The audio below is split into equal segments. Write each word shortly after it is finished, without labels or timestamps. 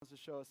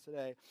show us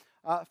today.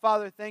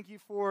 Father, thank you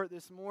for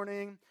this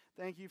morning.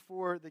 Thank you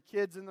for the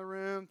kids in the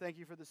room. Thank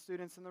you for the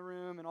students in the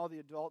room and all the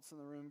adults in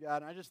the room,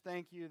 God. And I just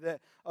thank you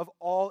that of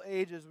all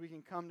ages we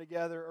can come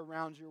together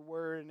around your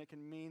word and it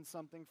can mean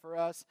something for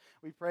us.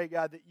 We pray,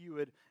 God, that you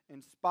would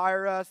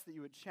inspire us, that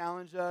you would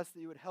challenge us, that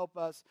you would help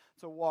us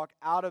to walk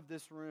out of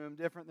this room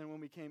different than when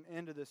we came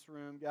into this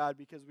room, God,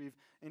 because we've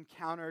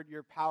encountered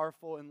your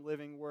powerful and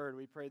living word.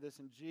 We pray this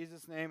in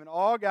Jesus' name. And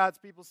all God's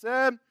people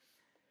said,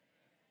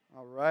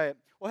 all right.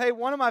 Well, hey,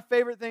 one of my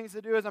favorite things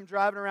to do as I'm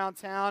driving around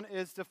town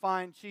is to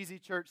find cheesy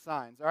church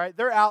signs, all right?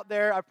 They're out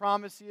there, I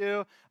promise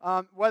you,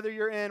 whether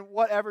you're in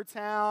whatever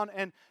town,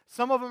 and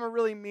some of them are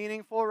really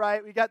meaningful,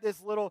 right? You got the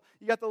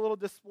little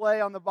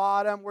display on the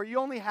bottom where you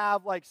only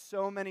have, like,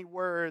 so many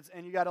words,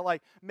 and you got to,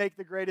 like, make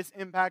the greatest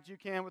impact you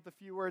can with the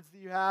few words that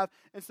you have,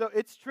 and so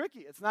it's tricky.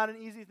 It's not an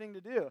easy thing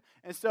to do,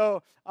 and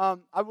so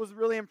I was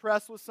really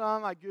impressed with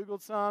some. I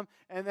Googled some,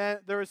 and then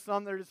there were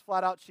some that are just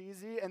flat out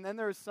cheesy, and then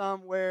there was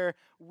some where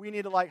we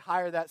need to, like,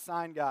 hire that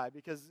sign guy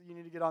because you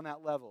need to get on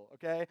that level,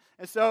 okay?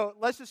 And so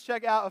let's just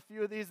check out a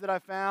few of these that I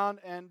found,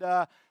 and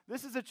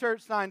this is a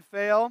church sign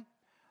fail.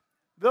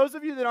 Those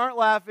of you that aren't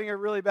laughing are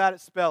really bad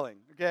at spelling,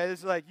 okay? This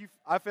is like,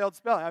 I failed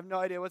spelling. I have no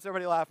idea. What's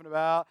everybody laughing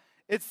about?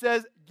 It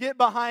says, "Get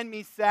behind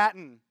me,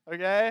 Satin,"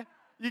 okay?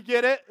 You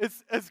get it?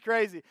 It's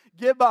crazy.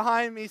 Get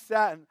behind me,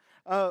 Satin.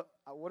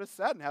 What does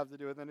Satin have to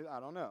do with it? I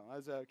don't know. I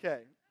was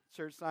okay.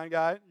 Church sign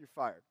guy, you're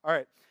fired. All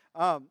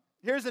right.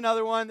 Here's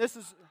another one. This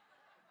is...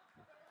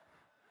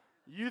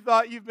 You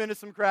thought you've been to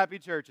some crappy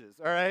churches,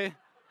 all right?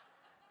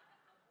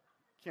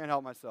 Can't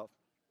help myself.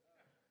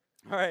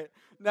 All right,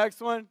 next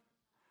one.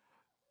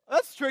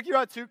 That's tricky,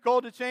 right? Too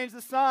cold to change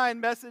the sign.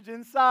 Message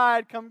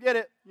inside. Come get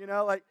it. You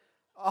know, like,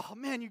 oh,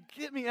 man, you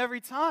get me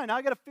every time. Now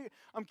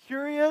I'm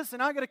curious,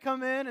 and I got to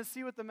come in and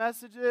see what the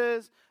message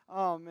is.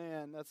 Oh,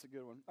 man, that's a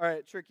good one. All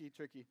right, tricky.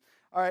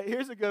 All right,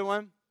 here's a good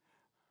one.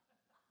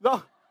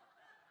 No,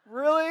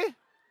 really?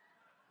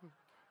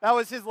 That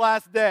was his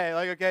last day.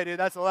 Like, okay, dude,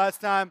 that's the last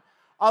time.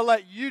 I'll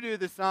let you do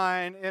the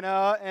sign, you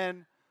know,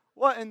 and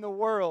what in the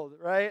world,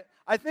 right?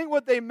 I think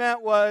what they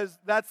meant was,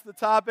 that's the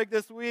topic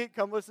this week,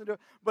 come listen to it,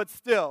 but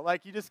still,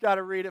 like, you just got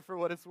to read it for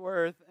what it's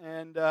worth,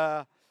 and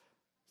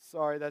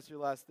sorry, that's your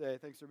last day.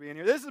 Thanks for being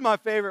here. This is my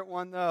favorite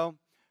one, though.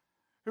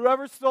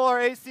 Whoever stole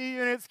our AC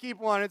units, keep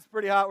one. It's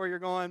pretty hot where you're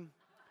going.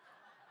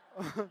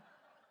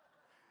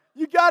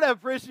 You got to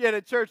appreciate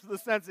a church with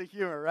a sense of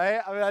humor,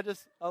 right? I mean,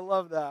 I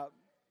love that.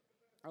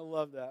 I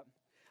love that.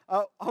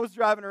 I was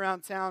driving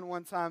around town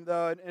one time,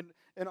 though, and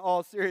in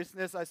all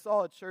seriousness, I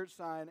saw a church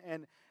sign,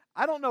 and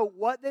I don't know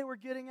what they were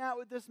getting at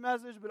with this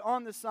message, but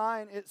on the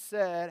sign it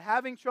said,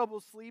 "Having trouble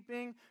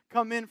sleeping,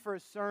 come in for a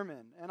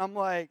sermon." And I'm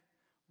like,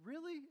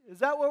 really? Is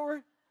that what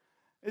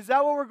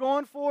we're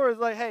going for? It's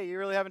like, hey, you're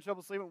really having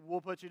trouble sleeping? We'll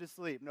put you to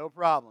sleep. No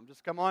problem.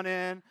 Just come on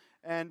in,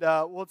 and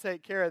we'll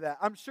take care of that.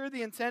 I'm sure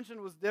the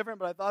intention was different,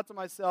 but I thought to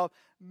myself,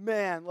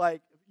 man,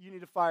 like, you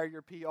need to fire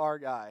your PR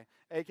guy,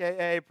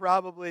 a.k.a.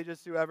 probably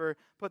just whoever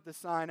put the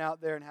sign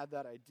out there and had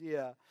that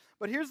idea.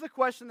 But here's the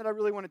question that I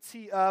really want to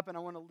tee up and I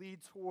want to lead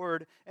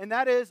toward, and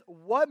that is,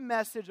 what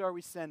message are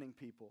we sending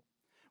people?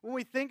 When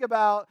we think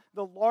about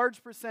the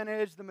large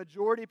percentage, the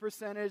majority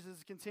percentage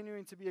is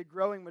continuing to be a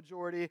growing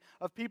majority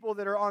of people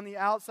that are on the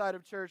outside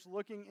of church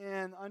looking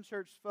in,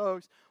 unchurched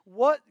folks,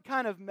 what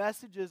kind of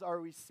messages are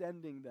we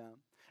sending them?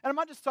 And I'm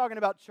not just talking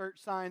about church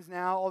signs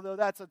now, although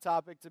that's a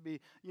topic to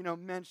be,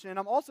 mentioned.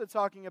 I'm also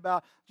talking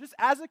about, just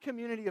as a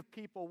community of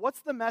people, what's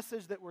the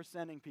message that we're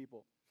sending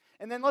people?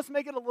 And then let's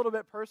make it a little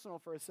bit personal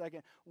for a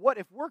second. What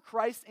if we're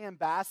Christ's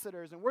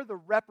ambassadors and we're the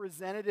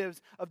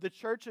representatives of the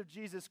church of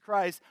Jesus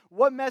Christ,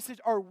 what message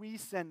are we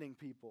sending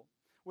people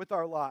with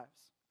our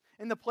lives?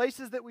 In the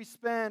places that we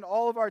spend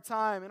all of our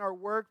time, in our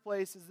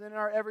workplaces, in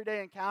our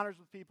everyday encounters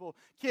with people.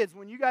 Kids,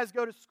 when you guys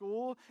go to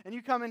school and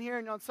you come in here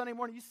and on Sunday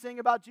morning you sing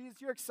about Jesus,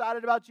 you're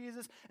excited about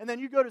Jesus, and then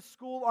you go to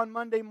school on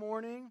Monday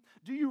morning,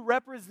 do you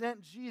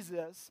represent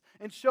Jesus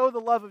and show the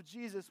love of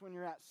Jesus when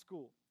you're at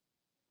school?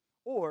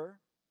 Or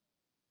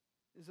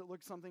does it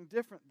look something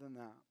different than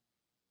that?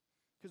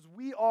 Because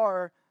we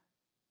are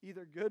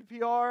either good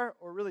PR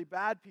or really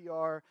bad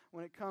PR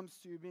when it comes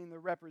to being the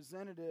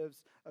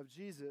representatives of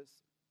Jesus.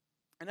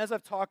 And as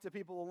I've talked to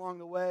people along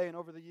the way and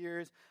over the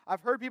years,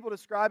 I've heard people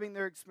describing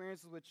their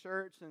experiences with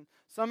church, and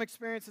some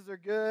experiences are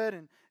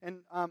good, and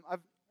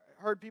I've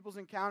heard people's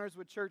encounters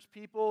with church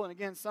people, and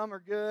again, some are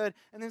good,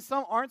 and then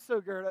some aren't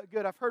so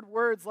good. I've heard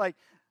words like,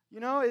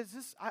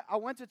 I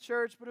went to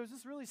church, but it was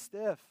just really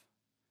stiff.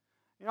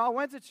 I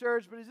went to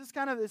church, but it's just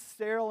kind of this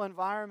sterile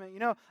environment.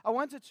 I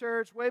went to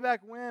church way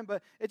back when,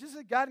 but it just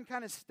had gotten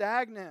kind of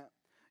stagnant.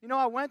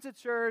 I went to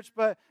church,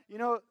 but,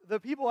 the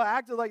people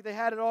acted like they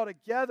had it all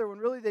together when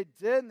really they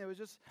didn't. There was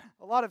just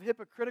a lot of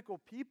hypocritical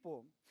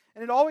people.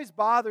 And it always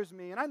bothers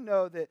me, and I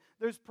know that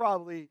there's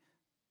probably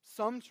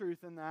some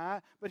truth in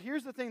that, but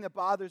here's the thing that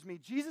bothers me.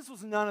 Jesus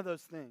was none of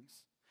those things.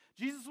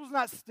 Jesus was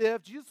not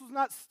stiff. Jesus was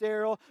not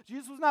sterile.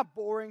 Jesus was not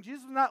boring.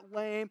 Jesus was not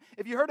lame.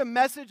 If you heard a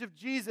message of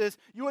Jesus,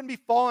 you wouldn't be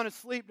falling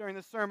asleep during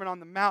the Sermon on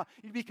the Mount.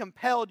 You'd be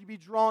compelled. You'd be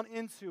drawn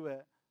into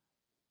it.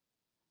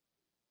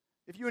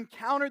 If you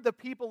encountered the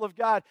people of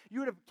God, you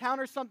would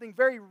encounter something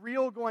very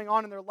real going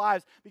on in their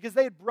lives because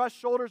they had brushed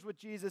shoulders with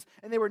Jesus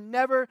and they were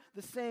never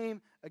the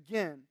same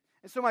again.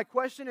 And so my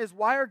question is,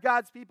 why are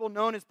God's people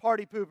known as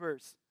party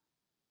poopers?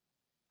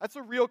 That's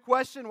a real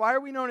question. Why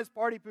are we known as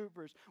party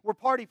poopers? We're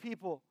party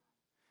people.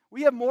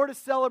 We have more to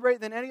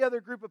celebrate than any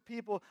other group of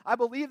people. I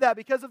believe that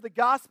because of the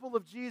gospel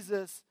of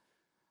Jesus,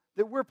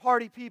 that we're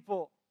party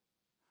people.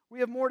 We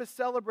have more to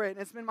celebrate, and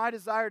it's been my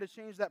desire to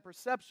change that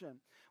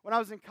perception. When I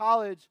was in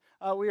college,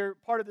 we were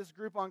part of this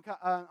group on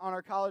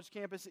our college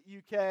campus at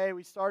UK.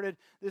 We started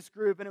this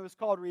group, and it was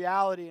called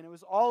Reality, and it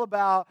was all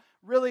about,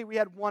 really, we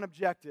had one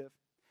objective.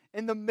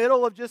 In the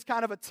middle of just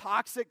kind of a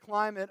toxic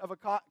climate of a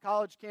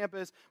college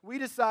campus, we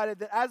decided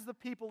that as the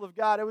people of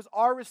God, it was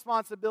our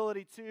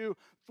responsibility to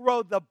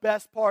throw the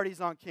best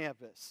parties on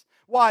campus.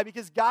 Why?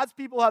 Because God's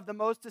people have the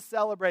most to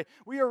celebrate.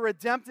 We are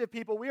redemptive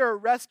people. We are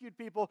rescued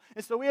people.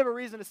 And so we have a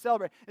reason to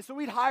celebrate. And so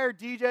we'd hire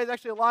DJs.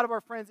 Actually, a lot of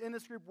our friends in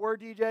this group were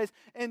DJs.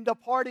 And the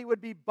party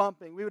would be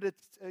bumping. We would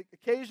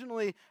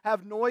occasionally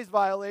have noise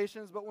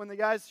violations. But when the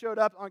guys showed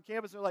up on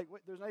campus, they're like,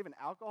 wait, there's not even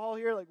alcohol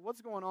here? Like,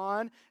 what's going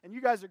on? And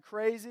you guys are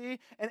crazy.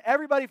 And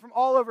everybody from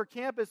all over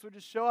campus would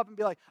just show up and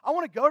be like, I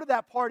want to go to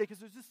that party because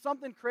there's just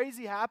something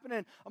crazy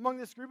happening among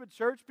this group of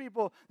church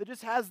people that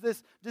just has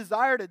this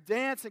desire to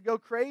dance and go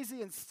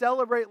crazy and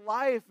celebrate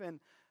life. And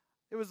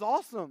it was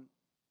awesome.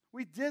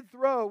 We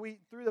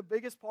threw the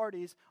biggest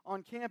parties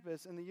on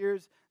campus in the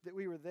years that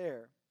we were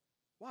there.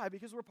 Why?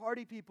 Because we're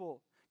party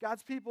people.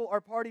 God's people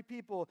are party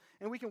people,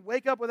 and we can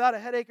wake up without a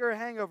headache or a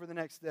hangover the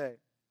next day.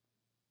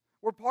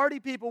 We're party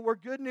people. We're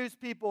good news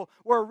people.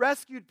 We're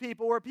rescued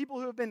people. We're people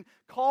who have been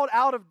called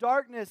out of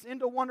darkness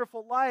into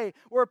wonderful light.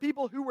 We're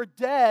people who were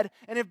dead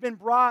and have been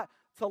brought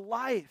to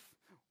life.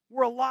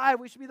 We're alive.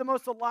 We should be the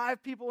most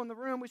alive people in the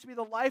room. We should be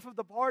the life of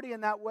the party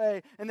in that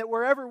way, and that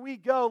wherever we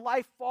go,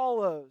 life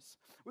follows.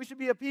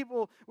 We're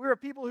a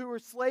people who were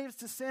slaves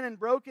to sin and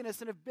brokenness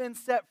and have been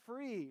set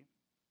free.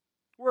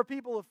 We're a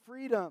people of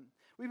freedom.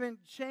 We've been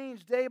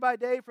changed day by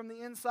day from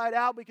the inside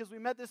out because we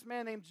met this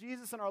man named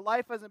Jesus and our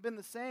life hasn't been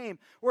the same.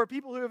 We're a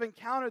people who have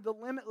encountered the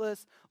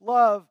limitless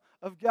love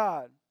of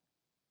God.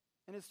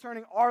 And it's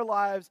turning our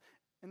lives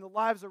and the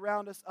lives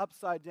around us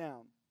upside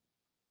down.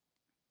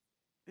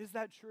 Is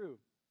that true?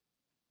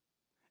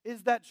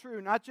 Is that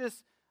true? Not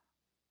just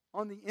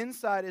on the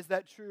inside is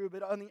that true,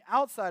 but on the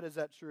outside is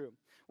that true?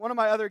 One of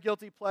my other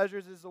guilty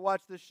pleasures is to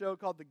watch this show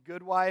called The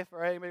Good Wife. All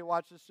right, anybody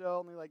watch this show?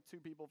 Only like 2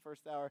 people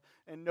first hour,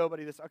 and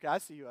nobody this. Okay, I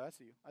see you.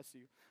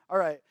 All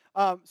right,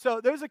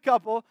 so there's a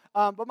couple,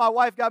 but my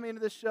wife got me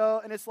into this show,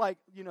 and it's like,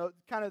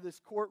 kind of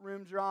this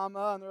courtroom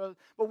drama.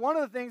 But one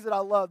of the things that I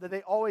love that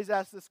they always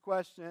ask this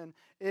question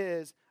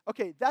is,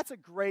 okay, that's a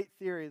great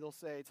theory, they'll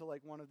say to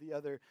like one of the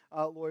other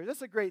lawyers.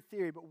 That's a great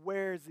theory, but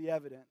where's the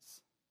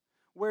evidence?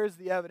 Where's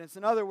the evidence?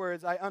 In other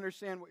words, I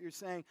understand what you're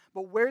saying,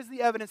 but where's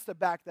the evidence to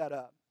back that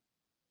up?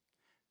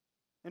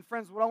 And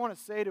friends, what I want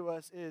to say to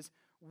us is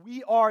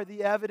we are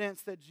the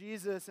evidence that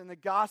Jesus and the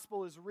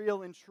gospel is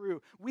real and true.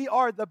 We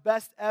are the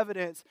best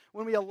evidence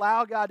when we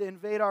allow God to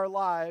invade our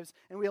lives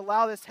and we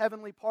allow this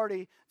heavenly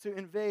party to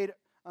invade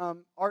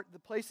the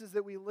places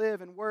that we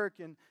live and work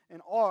and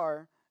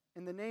are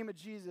in the name of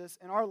Jesus,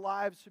 and our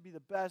lives should be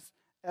the best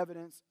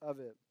evidence of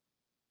it.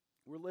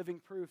 We're living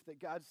proof that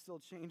God still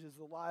changes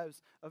the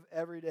lives of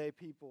everyday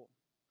people,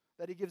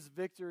 that He gives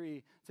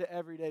victory to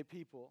everyday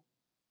people.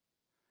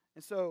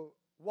 And so,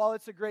 while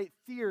it's a great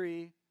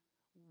theory,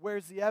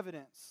 where's the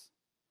evidence?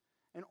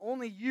 And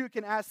only you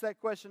can ask that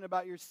question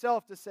about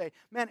yourself to say,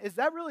 man, is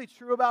that really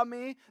true about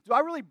me? Do I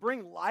really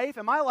bring life?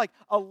 Am I like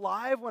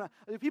alive when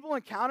people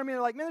encounter me?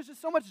 They're like, man, there's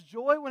just so much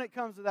joy when it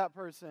comes to that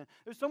person.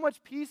 There's so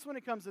much peace when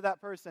it comes to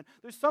that person.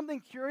 There's something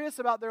curious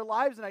about their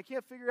lives and I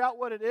can't figure out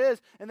what it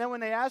is. And then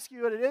when they ask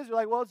you what it is, you're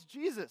like, well, it's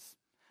Jesus.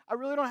 I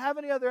really don't have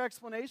any other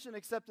explanation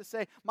except to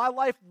say my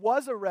life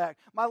was a wreck.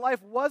 My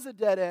life was a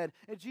dead end.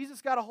 And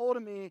Jesus got a hold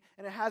of me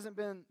and it hasn't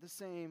been the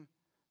same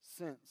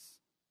since.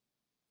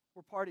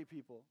 We're party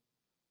people,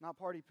 not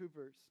party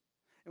poopers.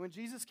 And when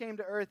Jesus came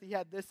to earth, He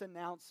had this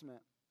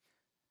announcement.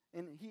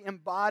 And He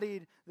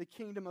embodied the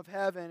kingdom of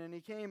heaven. And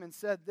He came and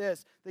said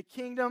this: the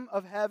kingdom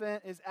of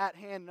heaven is at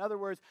hand. In other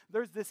words,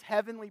 there's this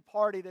heavenly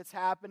party that's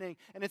happening.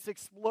 And it's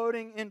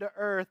exploding into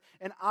earth.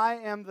 And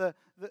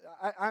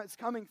it's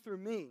coming through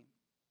me.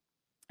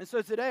 And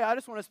so today, I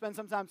just want to spend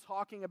some time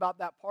talking about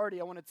that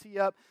party. I want to tee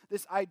up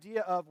this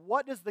idea of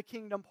what does the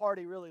kingdom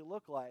party really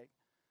look like?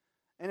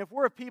 And if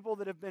we're a people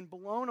that have been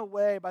blown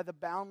away by the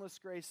boundless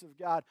grace of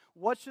God,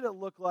 what should it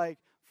look like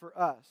for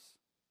us?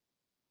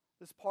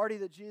 This party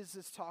that Jesus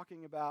is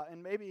talking about.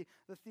 And maybe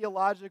the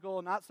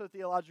theological, not so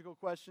theological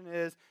question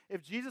is,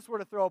 if Jesus were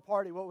to throw a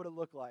party, what would it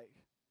look like?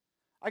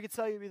 I could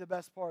tell you it'd be the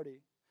best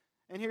party.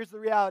 And here's the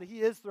reality.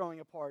 He is throwing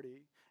a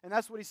party. And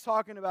that's what He's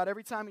talking about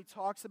every time He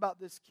talks about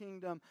this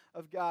kingdom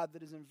of God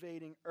that is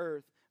invading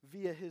earth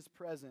via His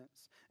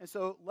presence. And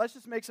so let's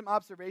just make some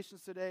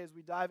observations today as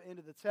we dive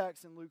into the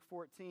text in Luke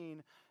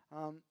 14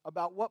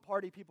 about what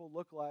party people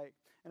look like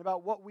and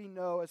about what we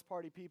know as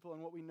party people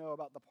and what we know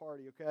about the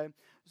party, okay?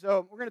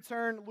 So we're going to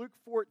turn Luke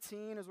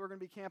 14 as we're going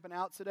to be camping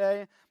out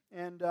today.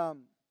 And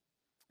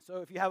so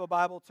if you have a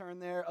Bible, turn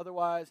there.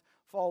 Otherwise,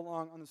 follow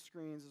along on the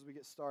screens as we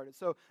get started.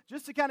 So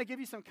just to kind of give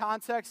you some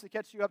context to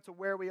catch you up to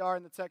where we are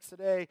in the text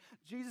today,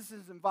 Jesus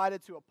is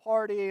invited to a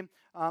party,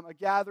 a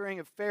gathering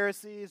of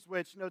Pharisees,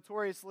 which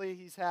notoriously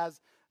he has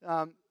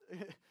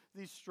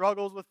these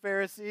struggles with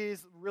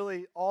Pharisees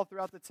really all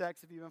throughout the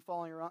text if you've been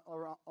following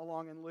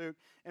along in Luke.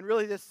 And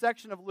really this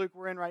section of Luke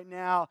we're in right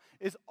now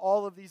is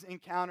all of these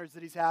encounters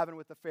that he's having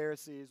with the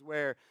Pharisees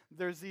where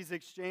there's these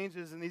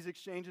exchanges and these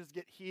exchanges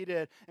get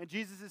heated. And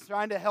Jesus is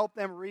trying to help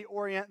them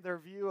reorient their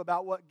view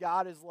about what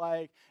God is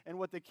like and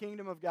what the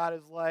kingdom of God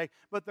is like,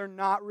 but they're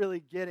not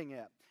really getting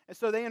it. And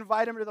so they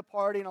invite him to the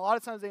party, and a lot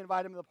of times they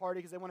invite him to the party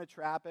because they want to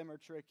trap him or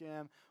trick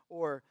him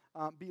or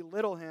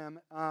belittle him.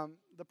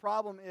 The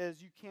problem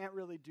is you can't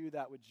really do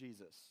that with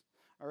Jesus,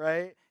 all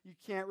right? You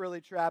can't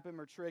really trap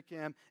him or trick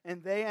him,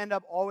 and they end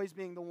up always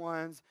being the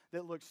ones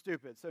that look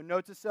stupid. So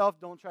note to self,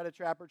 don't try to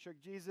trap or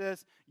trick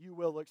Jesus. You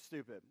will look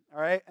stupid,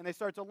 all right? And they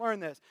start to learn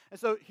this. And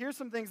so here's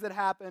some things that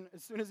happen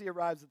as soon as he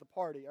arrives at the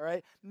party, all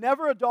right?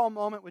 Never a dull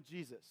moment with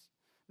Jesus.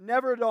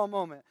 Never a dull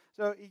moment.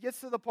 So he gets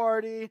to the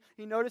party.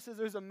 He notices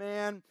there's a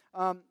man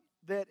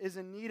that is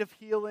in need of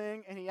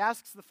healing, and he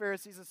asks the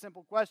Pharisees a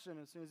simple question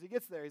as soon as he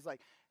gets there. He's like,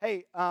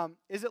 hey,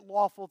 is it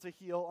lawful to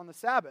heal on the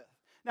Sabbath?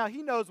 Now,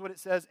 he knows what it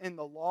says in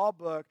the law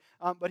book,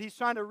 but he's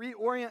trying to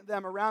reorient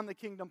them around the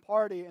kingdom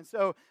party. And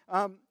so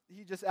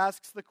he just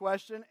asks the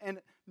question, and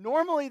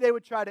normally they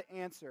would try to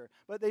answer,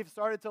 but they've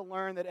started to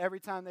learn that every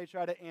time they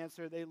try to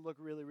answer, they look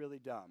really, really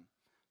dumb.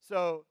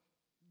 So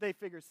they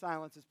figure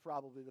silence is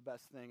probably the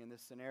best thing in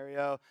this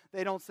scenario.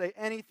 They don't say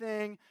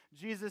anything.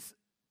 Jesus,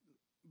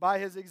 by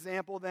his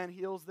example, then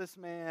heals this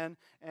man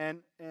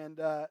and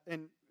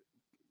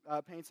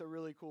paints a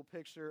really cool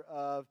picture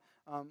of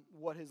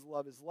what his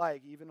love is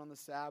like. Even on the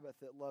Sabbath,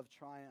 that love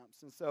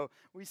triumphs. And so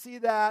we see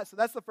that. So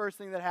that's the first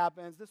thing that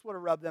happens. This would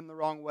have rubbed them the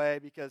wrong way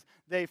because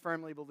they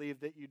firmly believe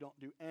that you don't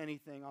do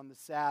anything on the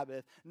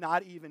Sabbath,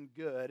 not even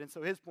good. And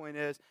so his point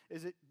is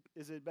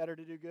it better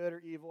to do good or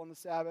evil on the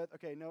Sabbath?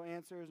 Okay, no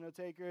answers, no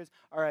takers.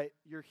 All right,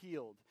 you're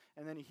healed.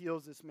 And then he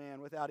heals this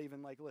man without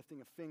even lifting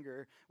a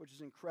finger, which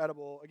is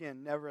incredible.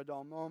 Again, never a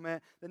dull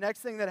moment. The next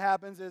thing that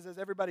happens is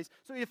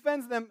so he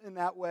offends them in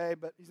that way,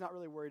 but he's not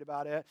really worried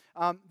about it.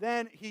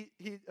 Then he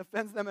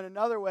offends them in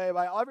another way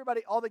by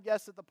all the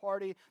guests at the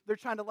party, they're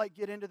trying to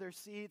get into their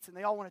seats, and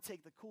they all want to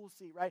take the cool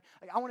seat, right?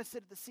 I want to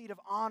sit at the seat of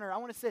honor. I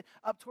want to sit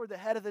up toward the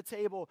head of the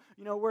table,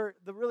 where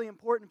the really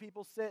important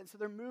people sit. And so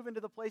they're moving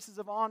to the places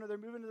of honor.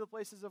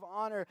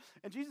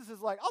 And Jesus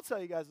is like, I'll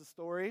tell you guys a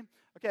story.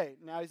 Okay,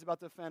 now he's about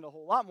to offend a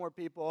whole lot more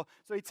people.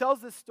 So he tells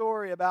this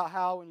story about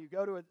how when you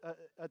go to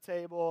a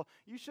table,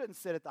 you shouldn't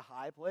sit at the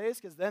high place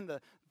because then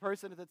the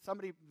person,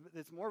 somebody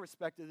that's more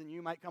respected than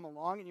you might come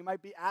along and you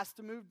might be asked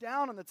to move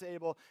down on the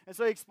table. And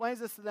so he explains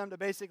this to them to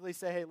basically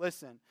say, hey,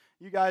 listen,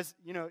 you guys,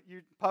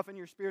 you're puffing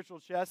your spiritual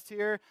chest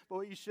here, but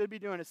what you should be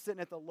doing is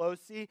sitting at the low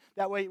seat.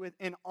 That way,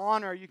 in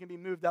honor, you can be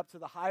moved up to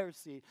the higher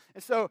seat.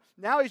 And so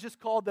now he's just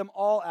called them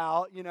all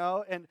out,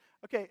 and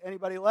okay,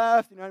 anybody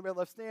left? Anybody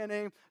left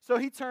standing? So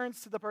he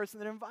turns to the person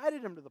that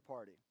invited him to the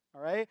party,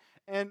 all right?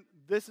 And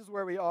this is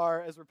where we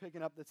are as we're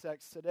picking up the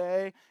text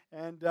today.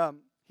 And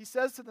he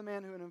says to the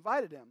man who had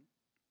invited him,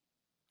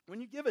 when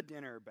you give a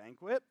dinner or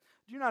banquet,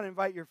 do not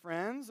invite your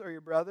friends or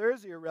your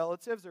brothers or your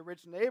relatives or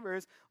rich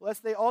neighbors,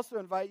 lest they also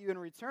invite you in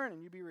return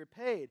and you be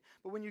repaid.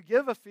 But when you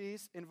give a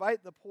feast,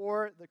 invite the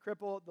poor, the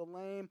crippled, the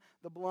lame,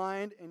 the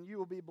blind, and you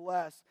will be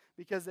blessed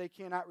because they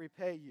cannot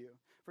repay you.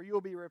 For you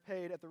will be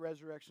repaid at the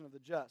resurrection of the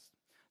just.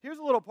 Here's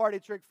a little party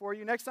trick for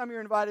you. Next time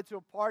you're invited to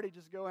a party,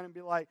 just go in and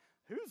be like,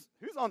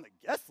 who's on the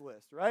guest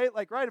list, right?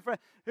 Right in front.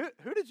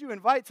 Who did you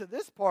invite to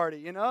this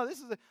party?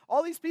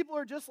 All these people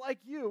are just like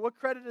you. What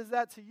credit is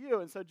that to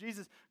you? And so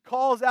Jesus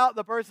calls out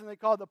the person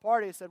that called the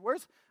party. He said,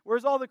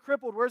 where's all the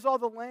crippled? Where's all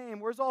the lame?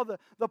 Where's all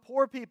the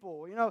poor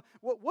people?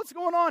 What's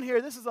going on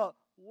here? This is a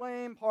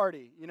lame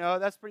party.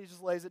 That's pretty,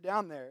 just lays it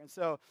down there. And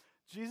so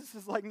Jesus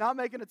is not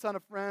making a ton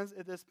of friends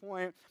at this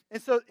point.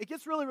 And so it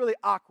gets really, really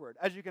awkward,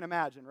 as you can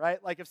imagine, right?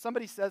 If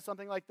somebody says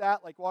something like that,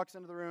 walks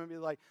into the room and be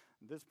like,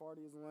 this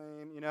party is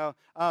lame,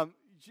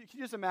 can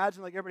you just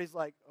imagine, everybody's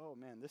like, oh,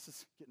 man, this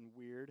is getting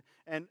weird.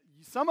 And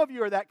some of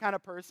you are that kind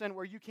of person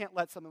where you can't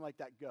let something like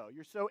that go.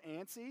 You're so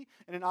antsy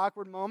in an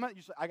awkward moment,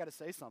 you're just I got to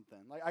say something.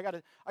 I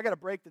got to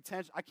break the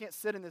tension. I can't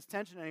sit in this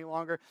tension any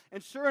longer.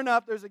 And sure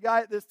enough, there's a guy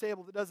at this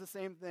table that does the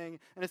same thing,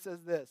 and it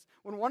says this.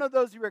 When one of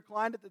those who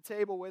reclined at the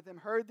table with him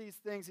heard these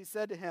things, he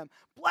said to him,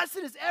 blessed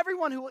is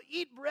everyone who will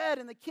eat bread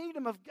in the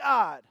kingdom of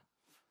God.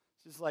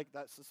 It's just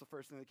that's just the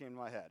first thing that came to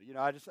my head.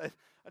 I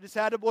just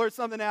had to blurt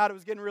something out. It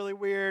was getting really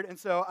weird, and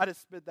so I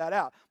just spit that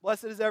out.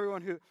 Blessed is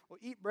everyone who will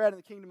eat bread in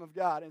the kingdom of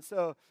God. And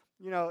so,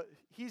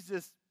 he's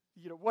just,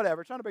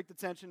 whatever, trying to break the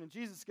tension. And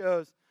Jesus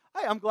goes,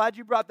 hey, I'm glad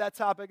you brought that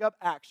topic up,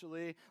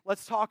 actually.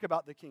 Let's talk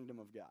about the kingdom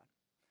of God.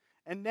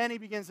 And then he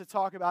begins to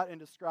talk about and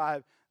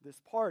describe this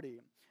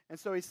party. And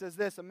so he says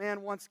this, a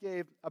man once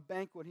gave a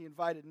banquet, he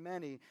invited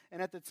many.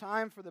 And at the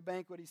time for the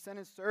banquet, he sent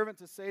his servant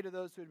to say to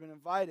those who had been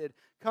invited,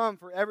 come,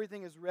 for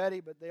everything is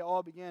ready. But they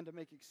all began to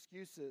make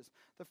excuses.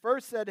 The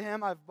first said to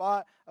him, I've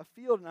bought a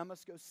field and I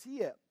must go see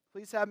it.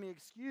 Please have me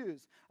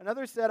excused.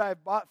 Another said,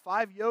 I've bought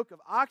 5 yoke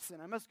of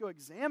oxen. I must go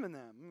examine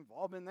them. We've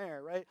all been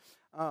there, right?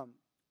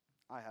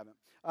 I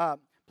haven't.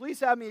 Please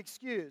have me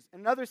excused.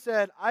 And another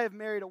said, I have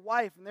married a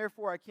wife, and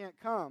therefore I can't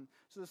come.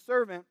 So the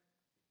servant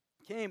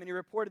came, and he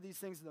reported these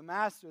things to the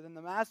master. Then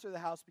the master of the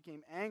house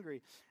became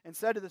angry and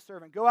said to the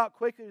servant, go out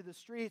quickly to the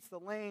streets, the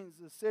lanes,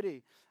 the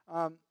city,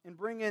 and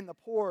bring in the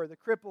poor, the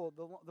crippled,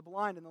 the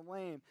blind, and the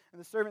lame.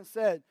 And the servant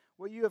said,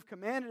 what you have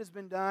commanded has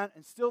been done,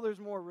 and still there's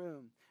more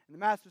room. And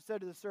the master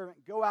said to the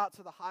servant, go out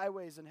to the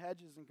highways and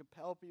hedges and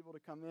compel people to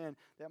come in,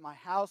 that my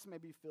house may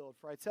be filled.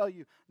 For I tell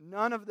you,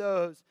 none of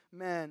those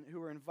men who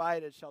were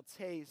invited shall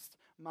taste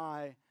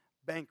my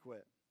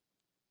banquet.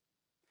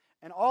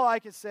 And all I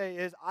can say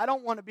is, I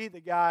don't want to be the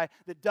guy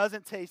that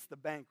doesn't taste the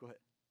banquet.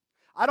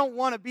 I don't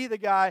want to be the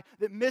guy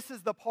that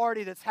misses the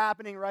party that's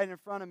happening right in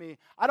front of me.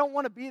 I don't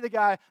want to be the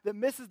guy that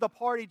misses the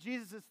party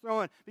Jesus is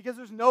throwing, because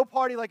there's no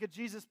party like a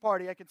Jesus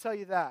party, I can tell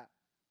you that.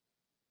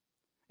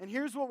 And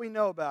here's what we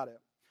know about it.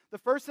 The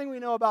first thing we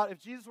know about if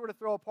Jesus were to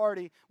throw a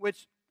party,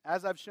 which,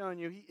 as I've shown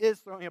you, he is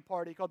throwing a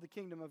party called the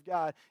Kingdom of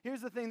God. Here's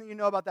the thing that you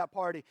know about that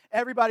party.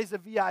 Everybody's a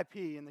VIP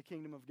in the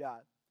Kingdom of God.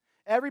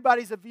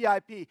 Everybody's a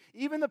VIP.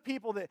 Even the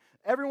people that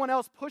everyone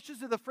else pushes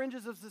to the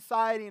fringes of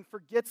society and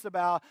forgets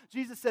about,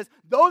 Jesus says,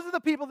 those are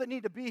the people that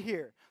need to be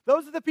here.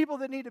 Those are the people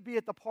that need to be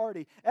at the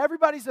party.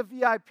 Everybody's a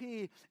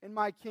VIP in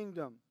my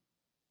kingdom.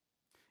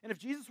 And if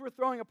Jesus were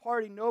throwing a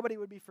party, nobody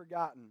would be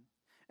forgotten.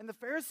 And the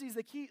Pharisees,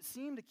 they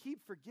seem to keep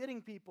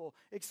forgetting people,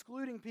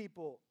 excluding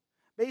people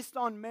based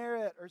on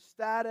merit or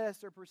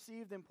status or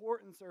perceived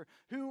importance or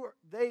who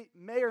they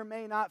may or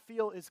may not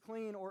feel is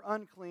clean or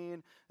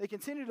unclean. They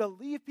continue to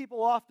leave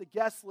people off the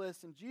guest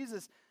list, and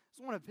Jesus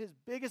is one of his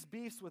biggest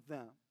beefs with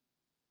them.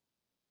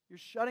 You're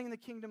shutting the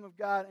kingdom of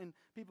God in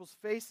people's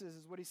faces,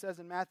 is what he says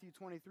in Matthew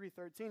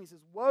 23:13. He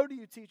says, woe to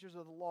you, teachers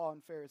of the law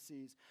and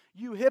Pharisees,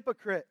 you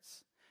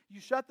hypocrites! You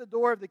shut the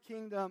door of the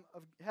kingdom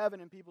of heaven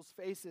in people's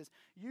faces.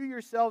 You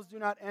yourselves do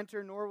not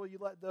enter, nor will you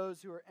let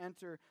those who are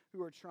enter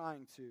who are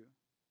trying to.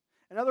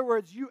 In other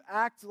words, you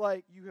act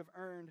like you have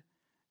earned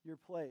your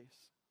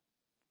place.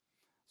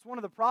 It's one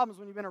of the problems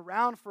when you've been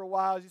around for a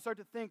while is you start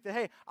to think that,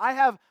 hey, I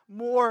have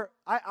more,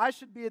 I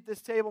should be at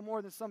this table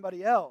more than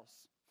somebody else.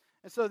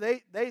 And so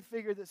they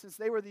figured that since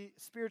they were the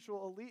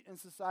spiritual elite in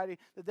society,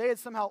 that they had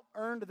somehow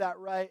earned that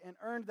right and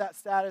earned that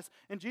status.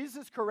 And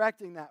Jesus is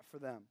correcting that for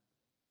them.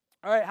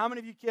 All right, how many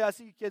of you kids, I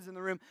see you kids in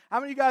the room, how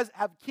many of you guys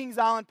have Kings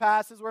Island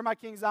passes? Where are my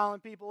Kings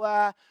Island people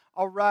at?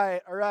 All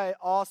right,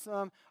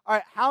 awesome. All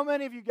right, how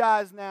many of you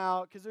guys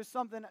now, because there's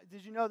something,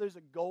 did you know there's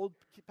a gold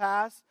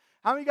pass?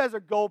 How many of you guys are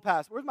gold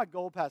pass? Where's my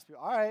gold pass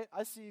people? All right,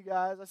 I see you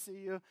guys, I see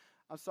you.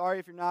 I'm sorry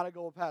if you're not a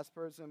gold pass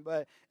person,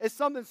 but it's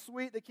something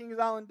sweet that Kings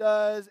Island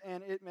does,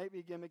 and it may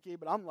be gimmicky,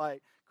 but I'm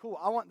like, cool,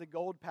 I want the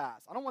gold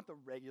pass. I don't want the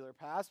regular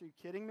pass. Are you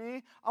kidding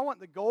me? I want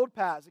the gold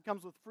pass. It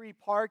comes with free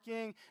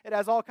parking. It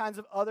has all kinds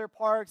of other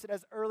parks. It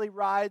has early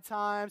ride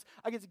times.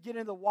 I get to get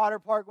into the water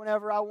park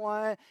whenever I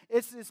want.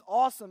 It's just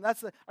awesome.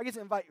 I get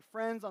to invite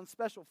friends on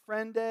special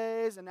friend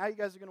days, and now you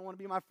guys are going to want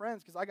to be my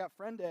friends because I got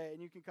friend day,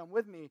 and you can come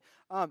with me.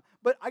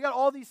 But I got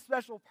all these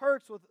special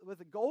perks with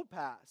the gold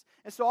pass.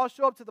 And so I'll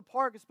show up to the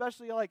park,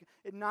 especially like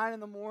at 9 in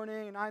the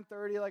morning,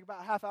 9:30, like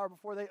about a half hour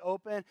before they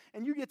open,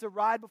 and you get to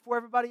ride before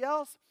everybody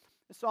else.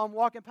 And so I'm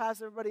walking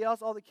past everybody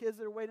else, all the kids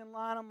that are waiting in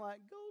line. I'm like,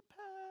 gold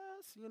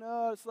pass,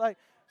 it's like,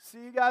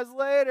 see you guys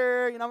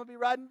later. I'm going to be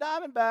riding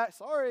Diamondback.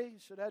 Sorry, you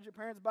should have had your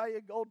parents buy you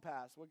a gold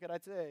pass. What could I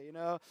say,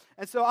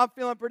 And so I'm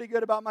feeling pretty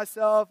good about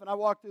myself, and I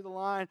walk through the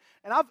line.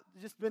 And I've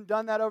just been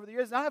done that over the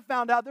years, and I have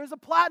found out there's a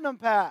platinum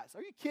pass.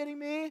 Are you kidding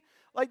me?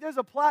 Like, there's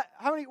a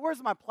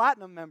where's my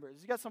platinum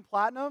members? You got some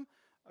platinum?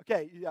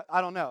 Okay,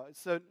 I don't know.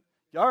 So,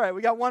 all right,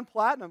 we got one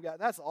platinum guy.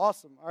 That's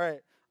awesome. All right,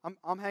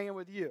 I'm hanging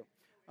with you.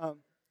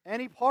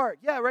 Any park.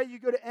 Yeah, right, you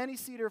go to any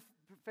Cedar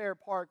Fair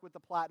park with the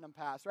platinum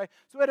pass, right?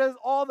 So it has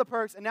all the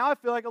perks, and now I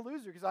feel like a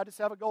loser because I just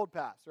have a gold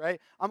pass, right?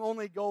 I'm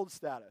only gold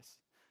status.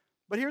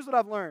 But here's what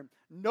I've learned.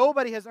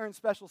 Nobody has earned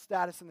special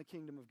status in the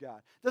kingdom of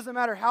God. It doesn't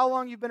matter how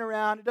long you've been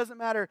around. It doesn't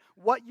matter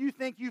what you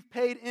think you've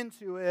paid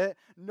into it.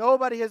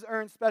 Nobody has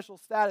earned special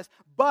status.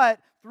 But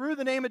through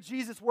the name of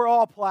Jesus, we're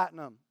all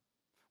platinum.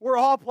 We're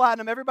all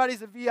platinum.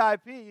 Everybody's a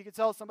VIP. You can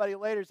tell somebody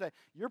later, say,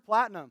 you're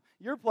platinum,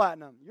 you're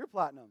platinum, you're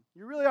platinum.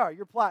 You really are.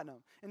 You're platinum.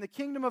 In the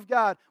kingdom of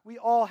God, we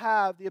all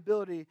have the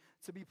ability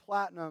to be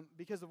platinum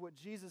because of what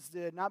Jesus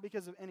did, not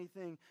because of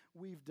anything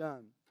we've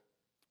done.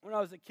 When I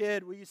was a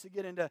kid, we used to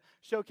get into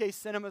Showcase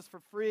Cinemas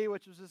for free,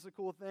 which was just a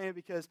cool thing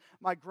because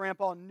my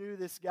grandpa knew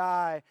this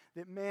guy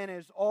that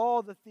managed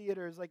all the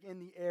theaters like in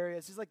the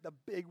areas. He's like the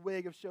big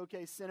wig of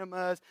Showcase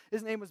Cinemas.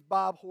 His name was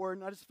Bob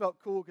Horton. I just felt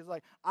cool because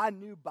like I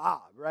knew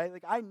Bob, right?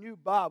 Like I knew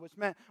Bob, which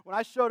meant when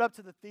I showed up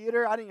to the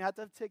theater, I didn't even have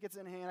to have tickets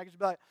in hand. I could just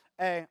be like,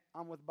 hey,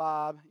 I'm with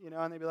Bob,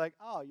 and they'd be like,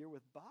 oh, you're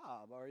with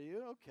Bob, are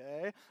you?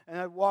 Okay. And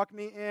they'd walk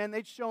me in.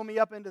 They'd show me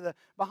up into the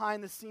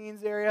behind the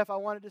scenes area if I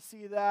wanted to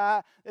see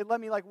that. They'd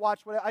let me like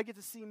watch what I get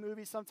to see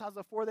movies sometimes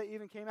before they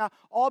even came out,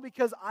 all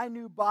because I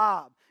knew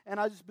Bob. And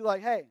I'd just be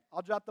like, hey,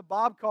 I'll drop the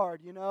Bob card,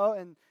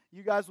 and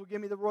you guys will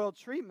give me the royal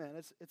treatment.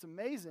 It's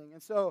amazing.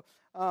 And so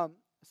I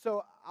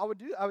would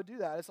do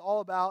that. It's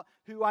all about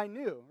who I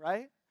knew,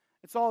 right?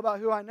 It's all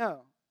about who I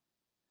know.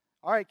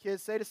 All right,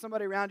 kids, say to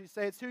somebody around you,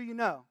 say it's who you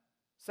know.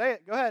 Say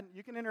it. Go ahead.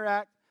 You can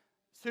interact.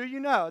 It's who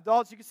you know.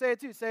 Adults, you can say it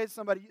too. Say it to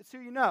somebody. It's who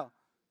you know.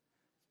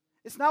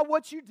 It's not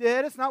what you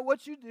did. It's not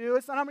what you do.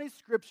 It's not how many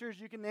scriptures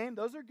you can name.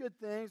 Those are good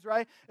things,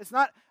 right? It's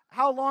not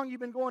how long you've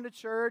been going to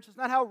church. It's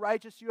not how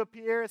righteous you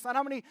appear. It's not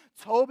how many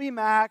Toby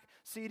Mac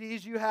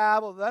CDs you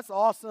have. Oh, that's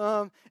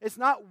awesome. It's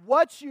not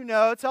what you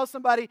know. Tell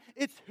somebody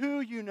it's who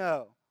you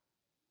know.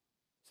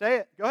 Say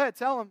it. Go ahead.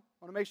 Tell them.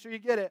 I want to make sure you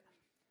get it.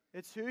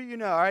 It's who you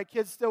know. All right,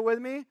 kids, still with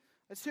me?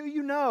 It's who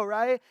you know,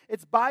 right?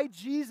 It's by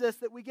Jesus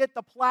that we get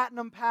the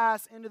platinum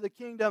pass into the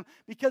kingdom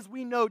because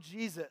we know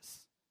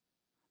Jesus.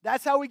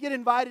 That's how we get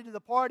invited to the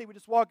party. We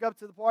just walk up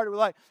to the party. We're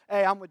like,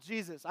 hey, I'm with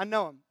Jesus. I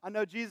know him. I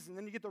know Jesus. And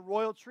then you get the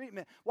royal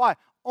treatment. Why?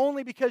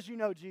 Only because you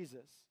know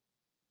Jesus.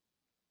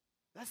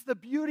 That's the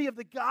beauty of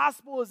the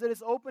gospel, is that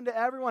it's open to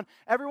everyone.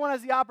 Everyone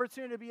has the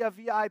opportunity to be a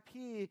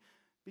VIP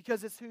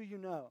because it's who you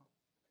know.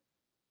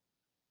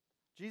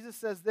 Jesus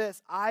says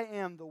this, I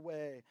am the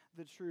way,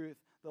 the truth,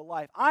 the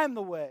life. I am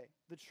the way,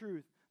 the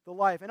truth, the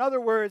life. In other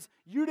words,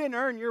 you didn't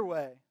earn your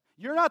way.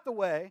 You're not the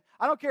way.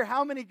 I don't care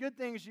how many good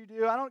things you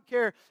do. I don't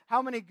care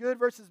how many good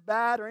versus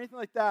bad or anything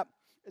like that.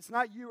 It's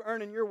not you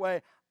earning your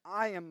way.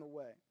 I am the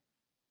way,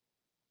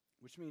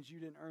 which means you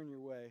didn't earn your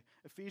way.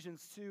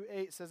 Ephesians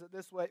 2:8 says it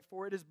this way,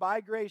 for it is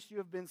by grace you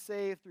have been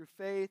saved through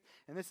faith,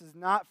 and this is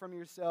not from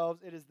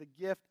yourselves. It is the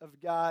gift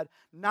of God,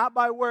 not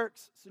by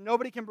works, so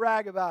nobody can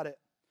brag about it.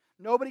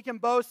 Nobody can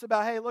boast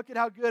about, hey, look at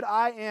how good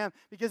I am,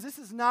 because this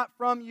is not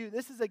from you.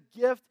 This is a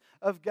gift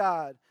of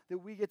God that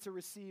we get to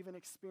receive and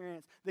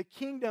experience. The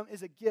kingdom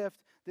is a gift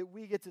that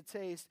we get to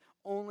taste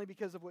only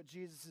because of what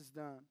Jesus has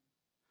done.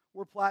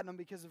 We're platinum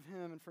because of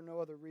him and for no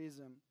other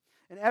reason.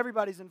 And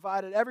everybody's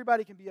invited.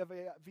 Everybody can be a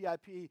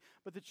VIP.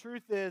 But the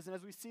truth is, and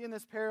as we see in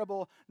this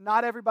parable,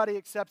 not everybody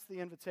accepts the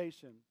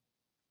invitation.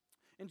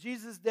 In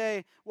Jesus'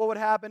 day, what would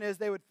happen is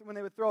when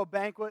they would throw a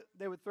banquet,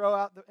 they would throw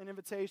out an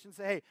invitation,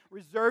 say, hey,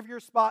 reserve your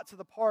spot to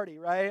the party,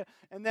 right?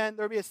 And then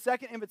there would be a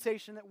second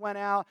invitation that went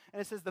out, and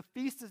it says, the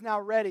feast is now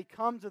ready,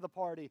 come to the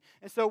party.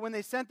 And so when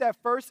they sent that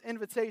first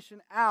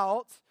invitation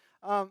out,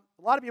 a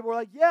lot of people were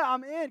like, yeah,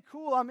 I'm in,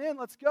 cool, I'm in,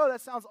 let's go,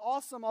 that sounds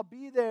awesome, I'll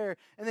be there.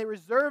 And they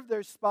reserved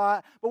their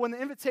spot, but when the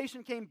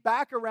invitation came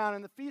back around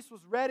and the feast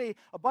was ready,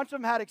 a bunch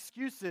of them had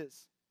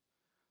excuses.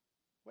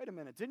 Wait a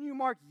minute, didn't you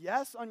mark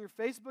yes on your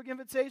Facebook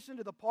invitation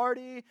to the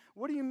party?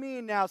 What do you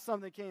mean now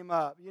something came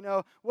up?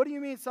 What do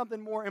you mean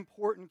something more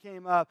important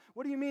came up?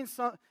 What do you mean,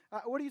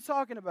 what are you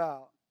talking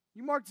about?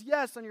 You marked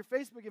yes on your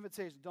Facebook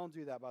invitation. Don't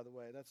do that, by the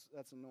way.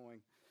 That's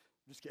annoying.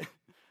 Just kidding.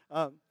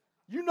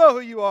 You know who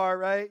you are,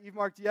 right? You've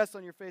marked yes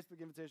on your Facebook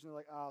invitation. They're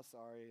like, oh,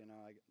 sorry,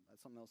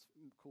 something else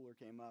cooler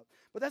came up.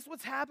 But that's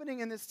what's happening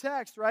in this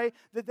text, right?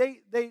 That they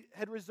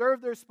had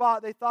reserved their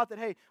spot. They thought that,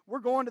 hey, we're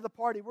going to the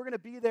party. We're going to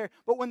be there.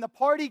 But when the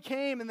party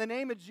came in the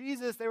name of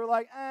Jesus, they were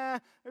like,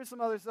 there's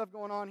some other stuff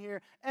going on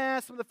here.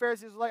 Some of the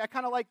Pharisees were like, I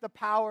kind of like the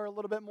power a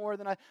little bit more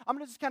than I'm going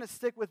to just kind of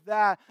stick with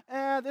that.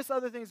 This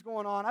other thing's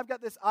going on. I've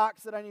got this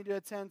ox that I need to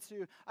attend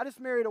to. I just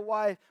married a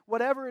wife.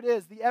 Whatever it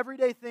is, the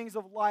everyday things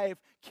of life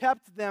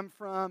kept them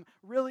from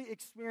really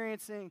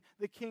experiencing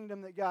the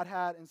kingdom that God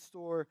had in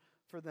store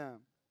for them.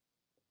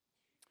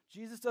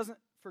 Jesus doesn't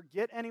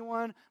forget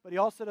anyone, but he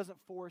also doesn't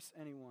force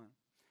anyone.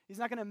 He's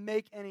not going to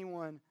make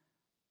anyone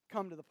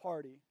come to the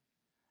party.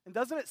 And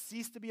doesn't it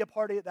cease to be a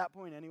party at that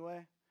point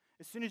anyway?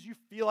 As soon as you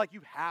feel like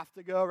you have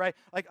to go, right?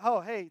 Like,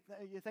 oh, hey,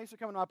 thanks for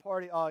coming to my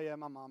party. Oh, yeah,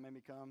 my mom made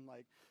me come.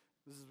 Like,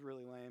 this is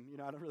really lame.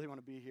 I don't really want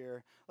to be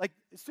here. Like,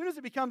 as soon as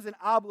it becomes an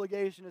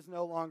obligation, it's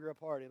no longer a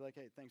party. Like,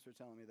 hey, thanks for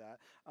telling me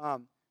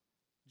that.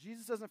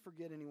 Jesus doesn't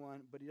forget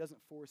anyone, but he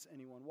doesn't force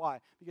anyone. Why?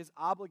 Because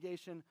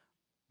obligation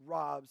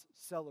robs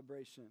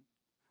celebration.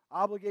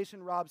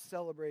 Obligation robs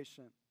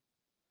celebration.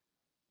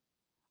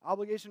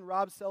 Obligation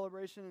robs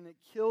celebration, and it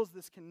kills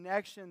this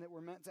connection that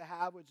we're meant to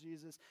have with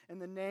Jesus in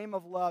the name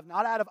of love,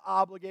 not out of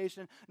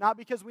obligation, not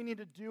because we need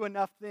to do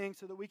enough things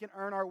so that we can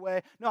earn our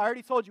way. No, I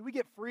already told you, we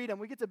get freedom.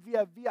 We get to be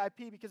a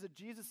VIP because of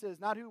Jesus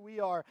is, not who we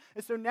are.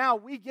 And so now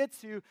we get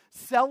to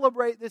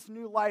celebrate this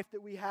new life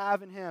that we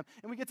have in him.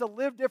 And we get to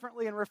live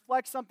differently and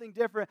reflect something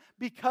different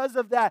because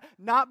of that,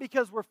 not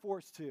because we're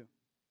forced to.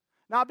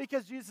 Not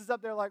because Jesus is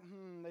up there like,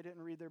 they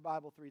didn't read their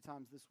Bible 3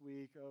 times this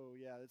week. Oh,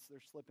 yeah,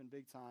 they're slipping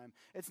big time.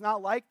 It's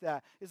not like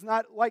that. It's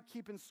not like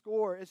keeping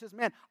score. It's just,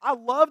 man, I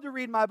love to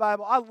read my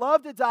Bible. I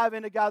love to dive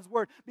into God's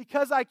Word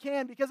because I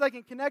can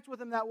connect with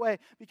Him that way,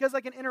 because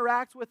I can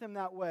interact with Him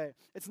that way.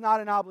 It's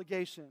not an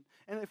obligation.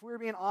 And if we were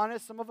being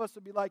honest, some of us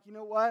would be like, you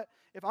know what?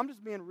 If I'm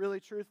just being really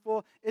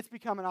truthful, it's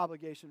become an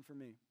obligation for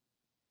me.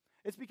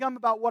 It's become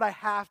about what I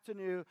have to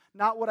do,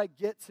 not what I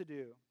get to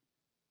do.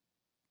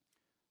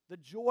 The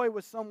joy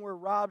was somewhere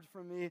robbed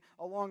from me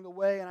along the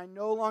way, and I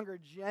no longer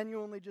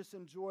genuinely just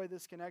enjoy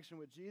this connection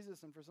with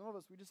Jesus. And for some of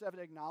us, we just have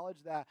to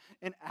acknowledge that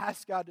and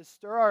ask God to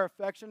stir our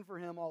affection for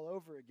Him all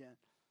over again.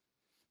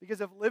 Because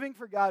if living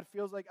for God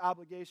feels like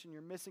obligation,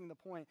 you're missing the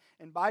point.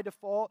 And by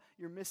default,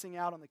 you're missing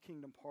out on the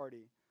kingdom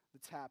party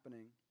that's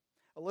happening.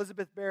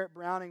 Elizabeth Barrett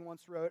Browning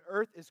once wrote,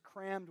 "Earth is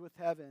crammed with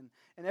heaven,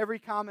 and every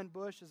common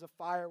bush is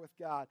afire with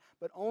God.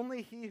 But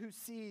only he who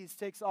sees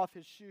takes off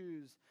his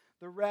shoes.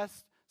 The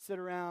rest sit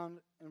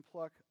around and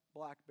pluck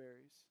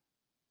blackberries."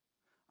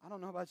 I don't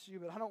know about you,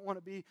 but I don't want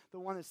to be the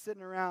one that's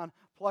sitting around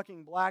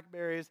plucking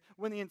blackberries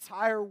when the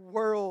entire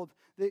world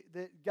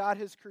that God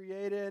has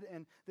created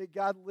and that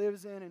God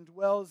lives in and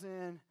dwells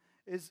in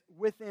is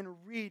within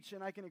reach,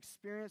 and I can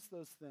experience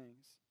those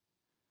things.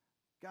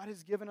 God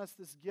has given us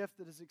this gift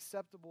that is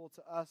acceptable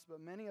to us,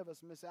 but many of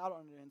us miss out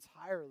on it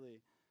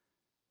entirely.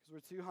 Because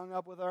we're too hung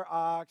up with our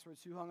ox, we're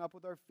too hung up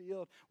with our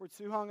field, we're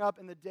too hung up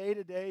in the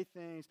day-to-day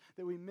things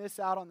that we miss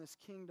out on this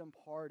kingdom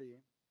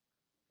party.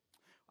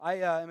 I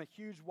am a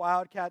huge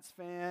Wildcats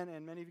fan,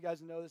 and many of you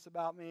guys know this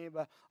about me,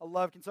 but I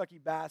love Kentucky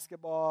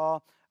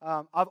basketball.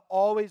 I've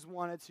always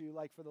wanted to,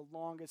 for the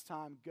longest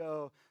time,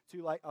 go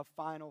to, a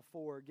Final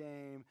Four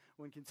game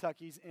when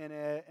Kentucky's in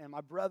it, and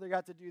my brother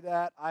got to do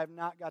that. I have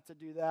not got to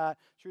do that.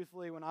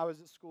 Truthfully, when I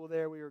was at school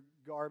there, we were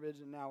garbage,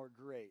 and now we're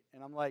great.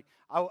 And I'm like,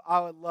 I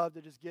would love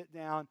to just get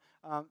down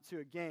to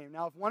a game.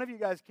 Now, if one of you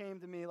guys came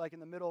to me, in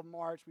the middle of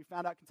March, we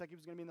found out Kentucky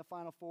was going to be in the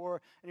Final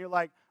Four, and you're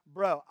like,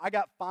 bro, I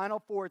got Final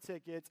Four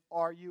tickets.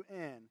 Are you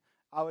in?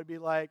 I would be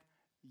like,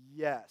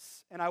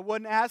 yes. And I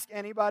wouldn't ask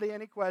anybody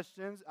any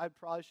questions. I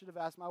probably should have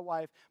asked my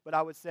wife, but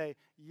I would say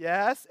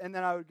yes, and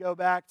then I would go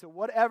back to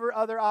whatever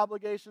other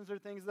obligations or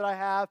things that I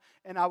have,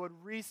 and I would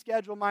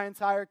reschedule my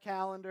entire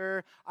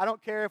calendar. I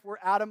don't care if we're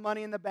out of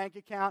money in the bank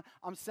account.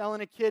 I'm selling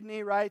a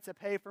kidney, right, to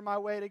pay for my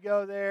way to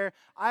go there.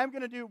 I'm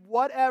going to do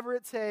whatever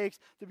it takes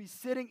to be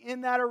sitting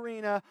in that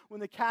arena when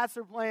the Cats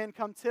are playing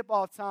come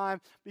tip-off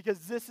time, because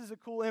this is a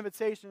cool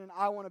invitation, and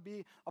I want to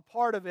be a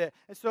part of it.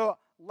 And so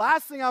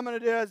last thing I'm going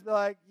to do is be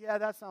like, yeah,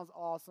 that sounds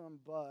awesome,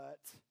 but,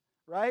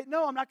 right?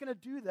 No, I'm not going to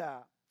do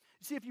that.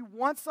 You see, if you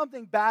want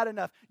something bad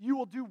enough, you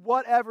will do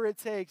whatever it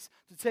takes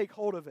to take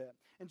hold of it.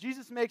 And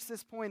Jesus makes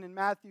this point in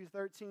Matthew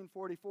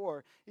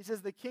 13:44. He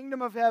says, "The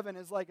kingdom of heaven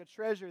is like a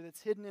treasure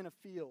that's hidden in a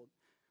field.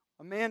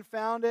 A man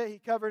found it, he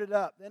covered it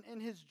up. Then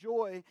in his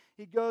joy,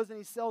 he goes and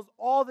he sells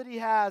all that he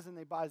has and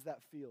he buys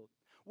that field."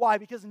 Why?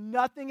 Because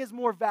nothing is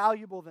more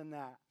valuable than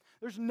that.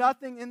 There's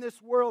nothing in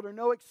this world or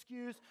no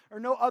excuse or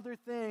no other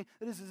thing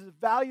that is as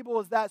valuable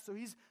as that. So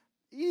he's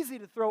easy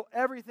to throw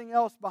everything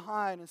else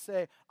behind and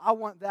say, I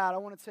want that. I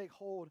want to take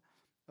hold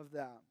of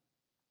that.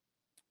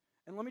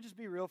 And let me just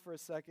be real for a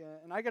second.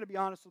 And I got to be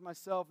honest with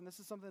myself. And this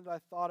is something that I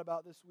thought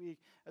about this week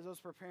as I was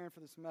preparing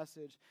for this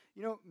message.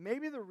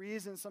 Maybe the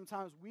reason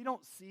sometimes we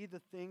don't see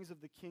the things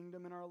of the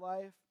kingdom in our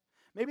life,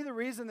 maybe the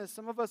reason that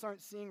some of us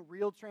aren't seeing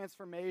real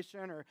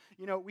transformation, or,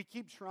 we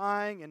keep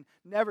trying and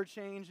never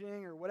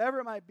changing, or whatever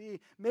it might be,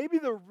 maybe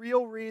the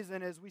real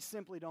reason is we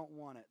simply don't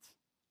want it.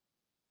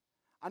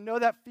 I know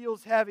that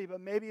feels heavy, but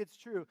maybe it's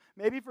true.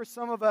 Maybe for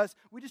some of us,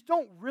 we just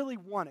don't really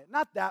want it.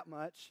 Not that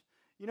much.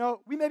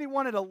 We maybe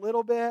want it a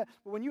little bit,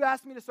 but when you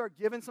ask me to start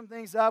giving some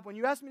things up, when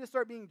you ask me to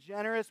start being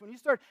generous, when you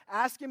start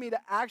asking me to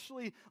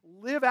actually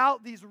live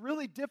out these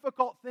really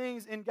difficult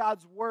things in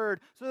God's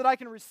Word so that I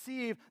can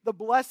receive the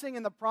blessing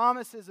and the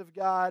promises of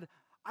God,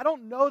 I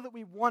don't know that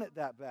we want it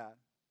that bad.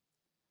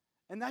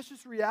 And that's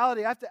just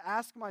reality. I have to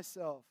ask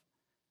myself,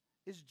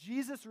 is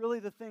Jesus really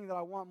the thing that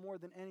I want more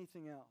than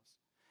anything else?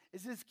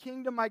 Is His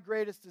kingdom my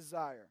greatest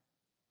desire?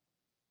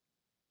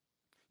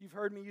 You've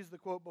heard me use the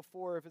quote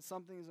before, if it's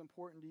something that's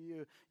important to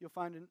you, you'll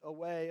find a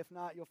way. If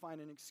not, you'll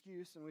find an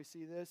excuse, and we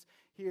see this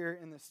here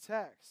in this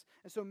text.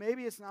 And so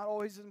maybe it's not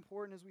always as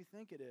important as we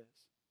think it is.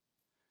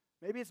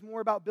 Maybe it's more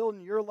about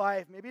building your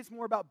life. Maybe it's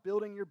more about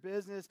building your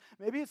business.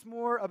 Maybe it's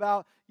more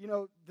about,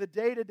 the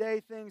day-to-day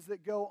things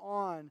that go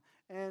on,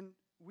 and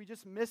we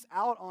just miss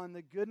out on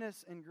the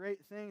goodness and great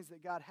things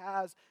that God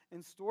has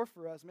in store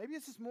for us. Maybe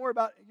it's just more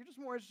about, you're just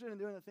more interested in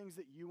doing the things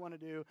that you want to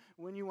do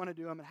when you want to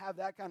do them and have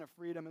that kind of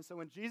freedom. And so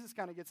when Jesus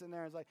kind of gets in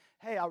there and is like,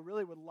 hey, I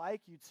really would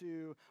like you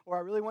to, or I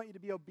really want you to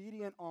be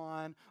obedient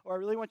on, or I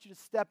really want you to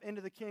step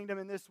into the kingdom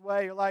in this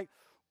way, you're like,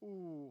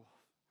 ooh,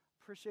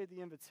 appreciate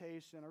the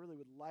invitation. I really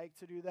would like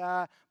to do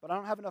that, but I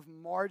don't have enough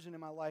margin in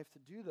my life to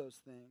do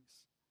those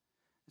things.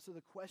 So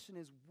the question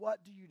is, what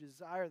do you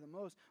desire the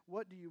most?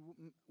 What do you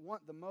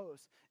want the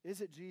most?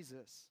 Is it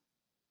Jesus?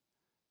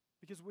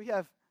 Because we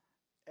have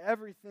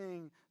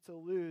everything to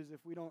lose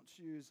if we don't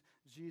choose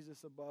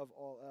Jesus above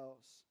all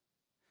else.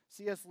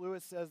 C.S.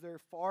 Lewis says there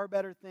are far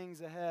better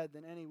things ahead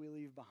than any we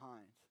leave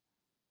behind.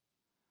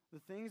 The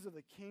things of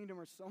the kingdom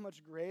are so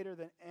much greater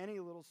than any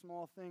little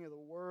small thing of the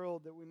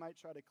world that we might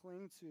try to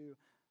cling to.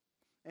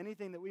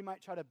 Anything that we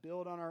might try to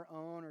build on our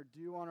own or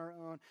do on our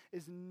own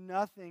is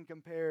nothing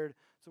compared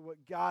to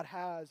what God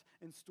has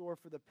in store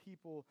for the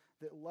people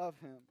that love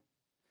Him.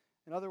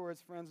 In other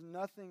words, friends,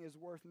 nothing is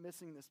worth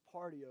missing this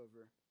party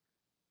over.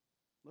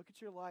 Look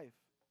at your life.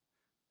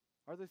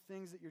 Are there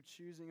things that you're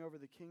choosing over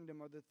the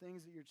kingdom? Are there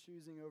things that you're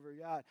choosing over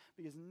God?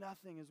 Because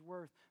nothing is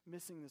worth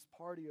missing this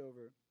party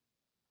over.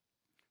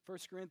 1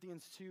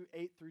 Corinthians 2,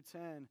 8 through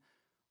 10.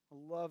 I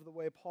love the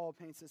way Paul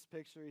paints this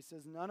picture. He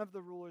says, none of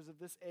the rulers of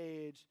this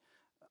age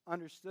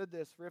understood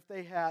this, for if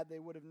they had, they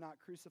would have not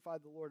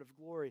crucified the Lord of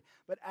glory.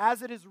 But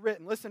as it is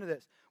written, listen to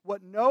this,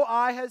 what no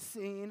eye has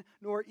seen,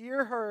 nor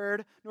ear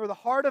heard, nor the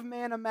heart of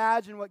man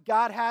imagined, what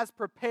God has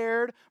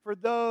prepared for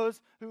those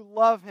who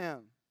love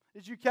Him.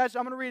 Did you catch?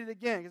 I'm going to read it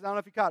again because I don't know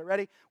if you caught it.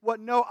 Ready? What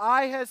no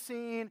eye has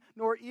seen,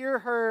 nor ear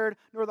heard,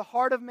 nor the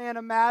heart of man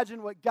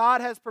imagined, what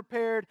God has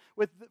prepared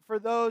for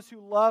those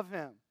who love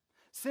Him.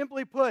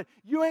 Simply put,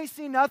 you ain't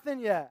seen nothing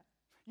yet.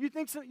 You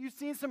think you've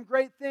seen some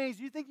great things.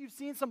 You think you've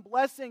seen some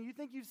blessing. You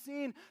think you've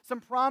seen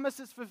some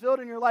promises fulfilled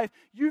in your life.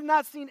 You've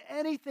not seen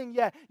anything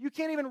yet. You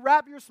can't even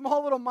wrap your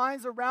small little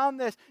minds around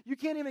this. You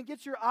can't even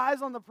get your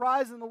eyes on the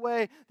prize in the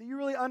way that you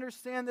really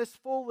understand this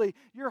fully.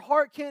 Your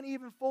heart can't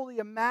even fully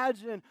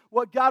imagine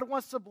what God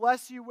wants to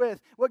bless you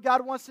with, what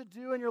God wants to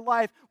do in your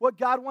life, what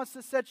God wants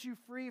to set you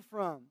free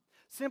from.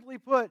 Simply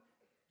put,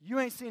 you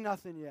ain't seen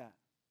nothing yet.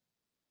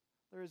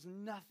 There is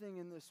nothing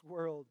in this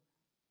world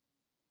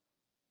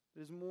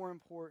that is more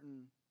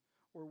important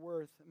or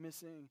worth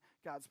missing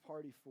God's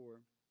party for.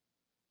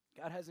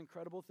 God has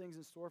incredible things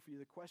in store for you.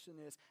 The question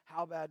is,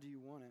 how bad do you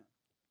want it?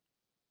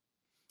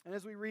 And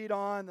as we read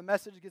on, the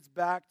message gets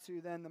back to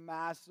then the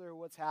master,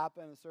 what's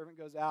happened. The servant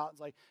goes out. It's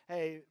like,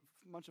 hey,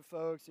 a bunch of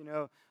folks,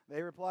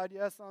 they replied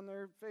yes on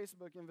their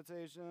Facebook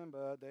invitation,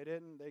 but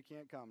they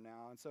can't come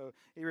now. And so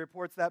he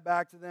reports that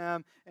back to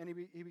them, and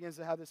he begins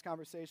to have this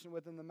conversation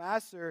with them. The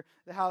master,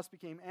 the house,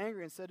 became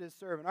angry and said to his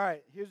servant, all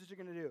right, here's what you're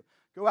going to do.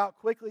 Go out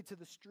quickly to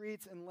the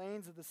streets and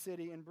lanes of the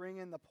city and bring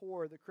in the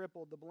poor, the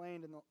crippled, the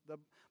blind,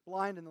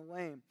 and the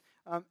lame.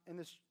 And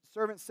the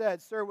servant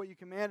said, sir, what you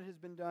commanded has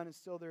been done, and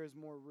still there is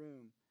more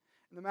room.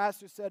 And the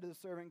master said to the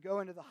servant,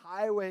 go into the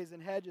highways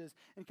and hedges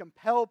and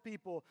compel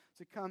people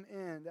to come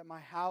in, that my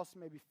house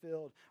may be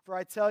filled. For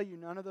I tell you,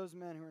 none of those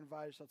men who are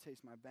invited shall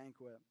taste my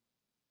banquet.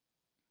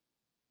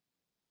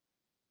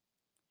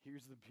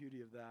 Here's the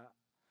beauty of that.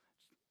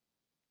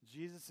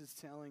 Jesus is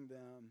telling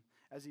them,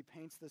 as he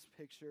paints this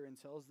picture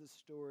and tells this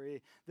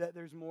story, that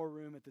there's more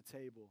room at the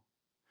table.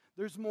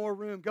 There's more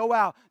room. Go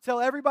out. Tell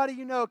everybody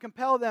you know.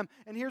 Compel them.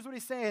 And here's what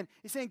he's saying.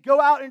 He's saying,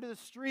 go out into the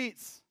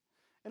streets.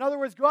 In other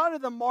words, go out into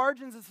the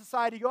margins of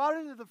society. Go out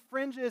into the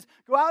fringes.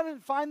 Go out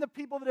and find the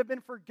people that have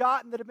been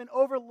forgotten, that have been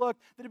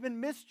overlooked, that have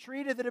been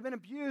mistreated, that have been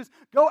abused.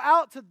 Go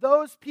out to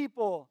those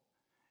people.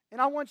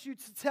 And I want you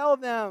to tell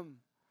them,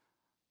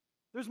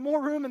 there's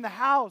more room in the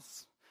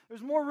house.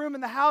 There's more room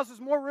in the house.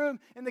 There's more room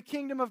in the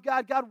kingdom of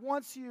God. God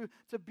wants you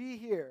to be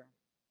here.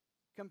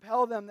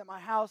 Compel them that my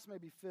house may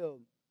be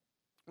filled.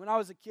 When I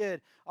was a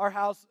kid, our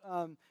house,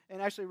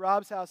 and actually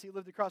Rob's house, he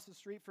lived across the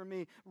street from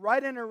me.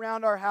 Right in and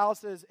around our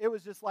houses, it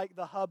was just like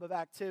the hub of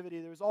activity.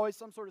 There was always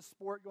some sort of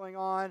sport going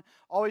on,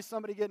 always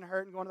somebody getting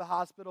hurt and going to the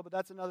hospital, but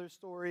that's another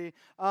story.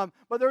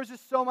 But there was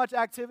just so much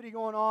activity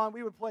going on.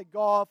 We would play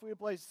golf, we would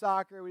play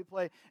soccer, we'd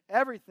play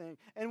everything.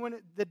 And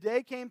when the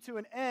day came to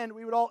an end,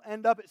 we would all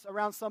end up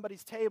around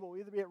somebody's table.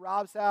 We'd either be at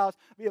Rob's house,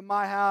 be at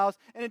my house,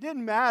 and it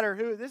didn't matter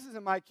who, this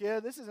isn't my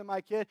kid, this isn't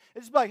my kid.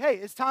 It's just like, hey,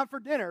 it's time for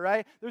dinner,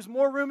 right? There's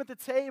more room at the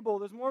table.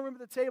 There's more room at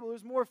the table.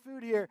 There's more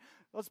food here.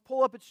 Let's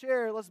pull up a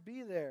chair. Let's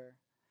be there.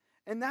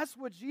 And that's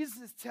what Jesus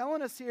is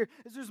telling us here,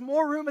 is there's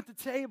more room at the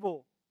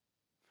table.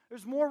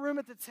 There's more room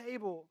at the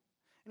table.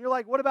 And you're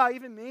like, what about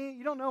even me?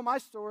 You don't know my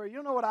story. You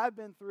don't know what I've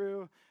been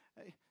through.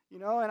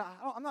 And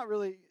I'm not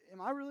really,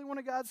 am I really one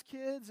of God's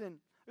kids? And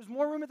there's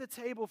more room at the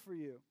table for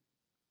you.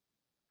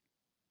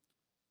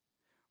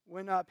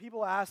 When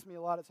people ask me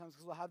a lot of times,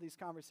 because we'll have these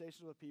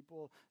conversations with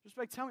people, just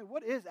like, tell me,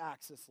 what is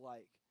Access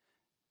like?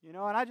 And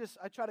I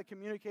try to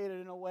communicate it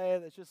in a way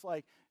that's just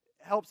like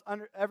helps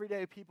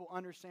everyday people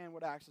understand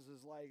what Access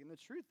is like. And the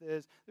truth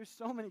is, there's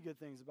so many good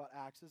things about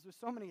Access. There's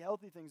so many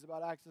healthy things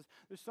about Access.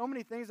 There's so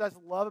many things I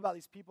just love about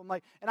these people.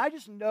 And I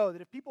just know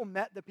that if people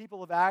met the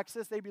people of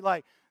Access, they'd be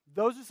like,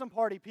 those are some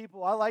party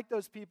people. I like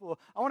those people.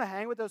 I want to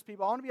hang with those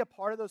people. I want to be a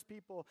part of those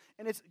people.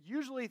 And it's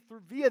usually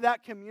via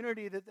that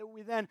community that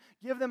we then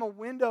give them a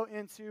window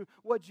into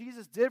what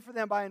Jesus did for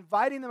them by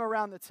inviting them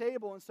around the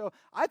table. And so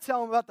I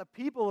tell them about the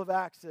people of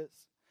Access.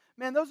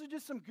 Man, those are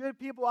just some good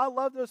people. I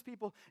love those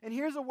people. And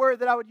here's a word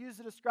that I would use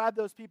to describe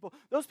those people.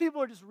 Those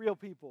people are just real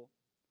people.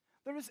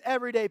 They're just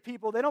everyday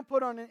people. They don't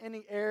put on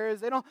any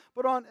airs. They don't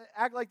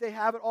act like they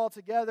have it all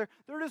together.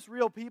 They're just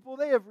real people.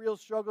 They have real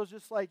struggles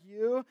just like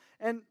you.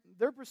 And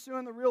they're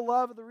pursuing the real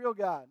love of the real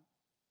God.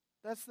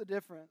 That's the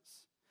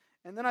difference.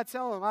 And then I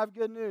tell them, I have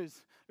good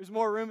news. There's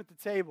more room at the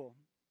table.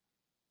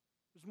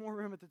 There's more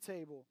room at the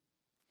table.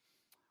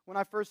 When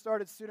I first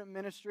started student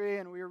ministry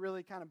and we were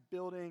really kind of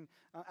building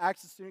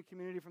Access Student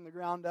Community from the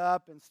ground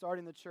up and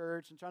starting the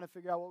church and trying to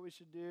figure out what we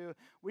should do,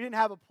 we didn't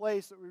have a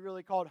place that we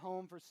really called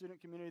home for student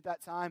community at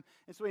that time.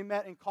 And so we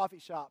met in coffee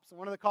shops. And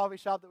one of the coffee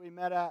shops that we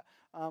met at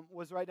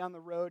was right down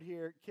the road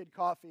here, Kid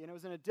Coffee. And it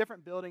was in a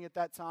different building at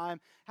that time,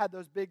 had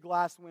those big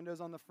glass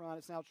windows on the front.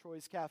 It's now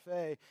Troy's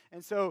Cafe.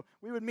 And so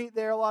we would meet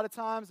there a lot of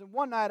times. And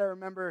one night I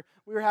remember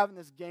we were having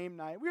this game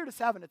night. We were just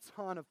having a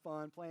ton of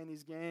fun playing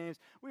these games.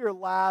 We were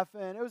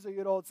laughing. It was a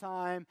good old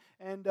time.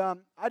 And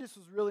I just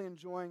was really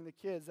enjoying the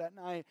kids that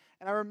night.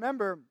 And I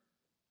remember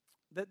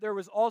that there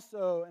was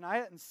also, and I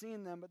hadn't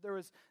seen them, but there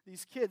was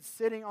these kids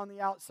sitting on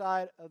the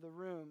outside of the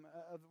room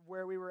of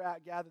where we were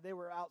at gathered. They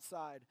were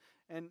outside.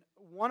 And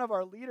one of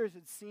our leaders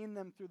had seen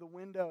them through the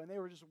window, and they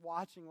were just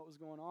watching what was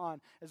going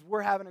on. As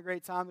we're having a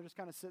great time, they're just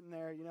kind of sitting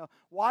there,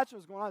 watching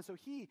what's going on. So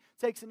he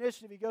takes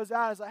initiative. He goes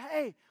out and is like,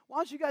 hey, why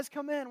don't you guys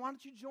come in? Why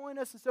don't you join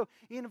us? And so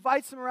he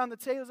invites them around the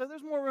table. He's like,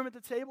 there's more room at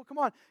the table. Come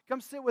on, come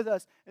sit with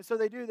us. And so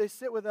they do. They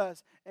sit with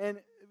us,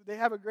 and they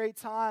have a great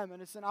time, and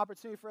it's an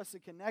opportunity for us to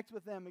connect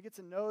with them and get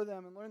to know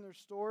them and learn their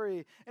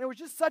story. And it was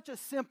just such a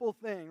simple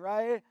thing,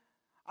 right?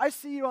 I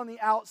see you on the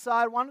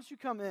outside. Why don't you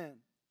come in?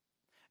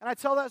 And I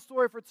tell that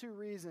story for two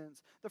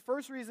reasons. The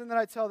first reason that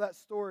I tell that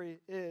story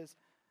is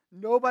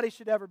nobody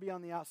should ever be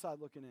on the outside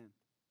looking in.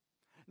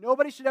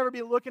 Nobody should ever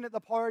be looking at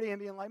the party and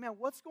being like, man,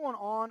 what's going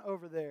on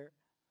over there?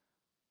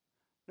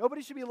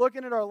 Nobody should be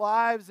looking at our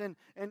lives and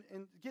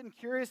getting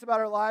curious about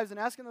our lives and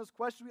asking those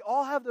questions. We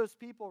all have those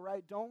people,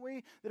 right, don't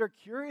we, that are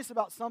curious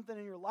about something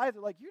in your life.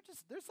 They're like,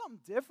 there's something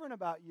different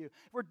about you.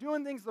 If we're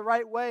doing things the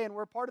right way and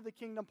we're part of the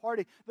kingdom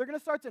party, they're going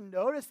to start to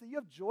notice that you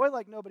have joy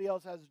like nobody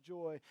else has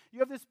joy. You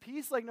have this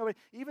peace like nobody.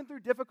 Even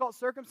through difficult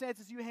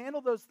circumstances, you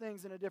handle those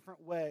things in a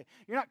different way.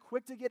 You're not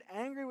quick to get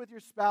angry with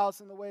your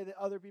spouse in the way that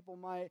other people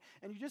might.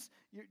 And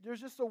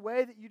there's just a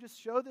way that you just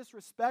show this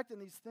respect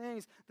and these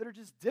things that are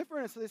just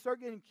different. And so they start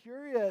getting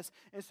curious.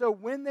 And so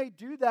when they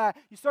do that,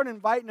 you start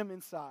inviting them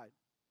inside.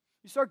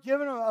 You start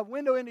giving them a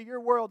window into your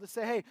world to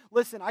say, hey,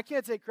 listen, I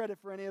can't take credit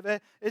for any of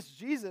it. It's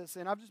Jesus,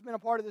 and I've just been a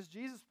part of this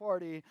Jesus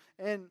party,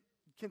 and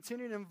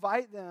continue to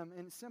invite them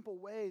in simple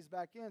ways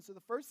back in. So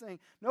the first thing,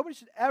 nobody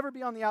should ever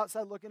be on the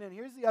outside looking in.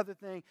 Here's the other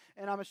thing,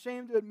 and I'm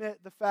ashamed to admit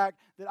the fact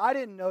that I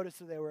didn't notice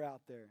that they were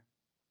out there.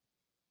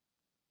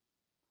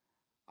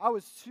 I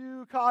was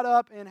too caught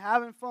up in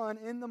having fun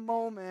in the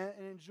moment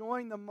and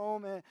enjoying the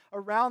moment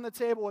around the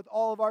table with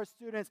all of our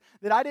students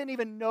that I didn't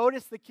even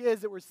notice the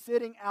kids that were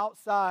sitting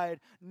outside,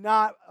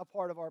 not a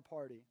part of our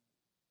party.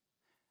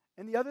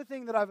 And the other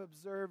thing that I've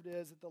observed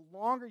is that the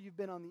longer you've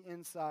been on the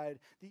inside,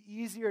 the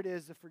easier it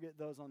is to forget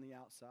those on the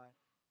outside.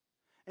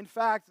 In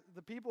fact,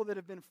 the people that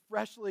have been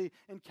freshly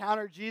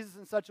encountered Jesus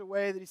in such a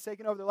way that he's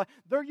taken over their life,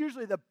 they're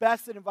usually the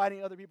best at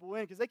inviting other people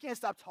in because they can't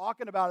stop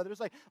talking about it. They're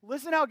just like,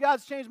 listen how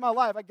God's changed my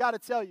life. I got to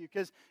tell you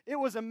because it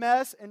was a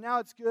mess and now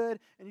it's good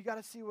and you got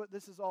to see what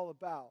this is all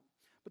about.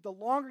 But the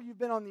longer you've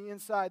been on the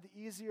inside,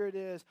 the easier it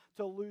is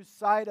to lose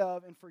sight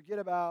of and forget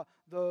about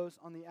those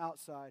on the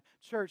outside.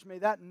 Church, may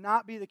that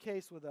not be the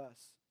case with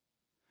us.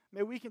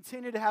 May we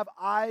continue to have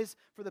eyes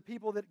for the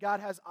people that God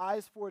has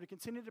eyes for, to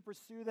continue to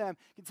pursue them,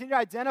 continue to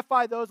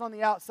identify those on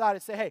the outside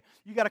and say, hey,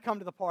 you got to come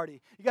to the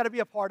party. You got to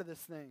be a part of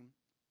this thing.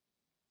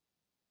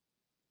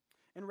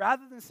 And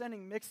rather than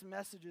sending mixed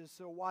messages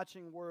to a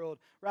watching world,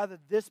 rather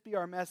this be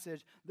our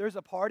message. There's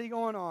a party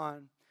going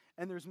on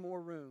and there's more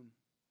room.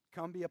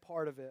 Come be a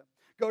part of it.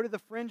 Go to the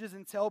fringes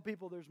and tell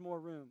people there's more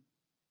room.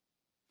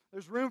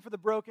 There's room for the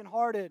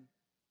brokenhearted.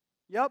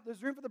 Yep,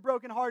 there's room for the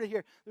brokenhearted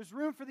here. There's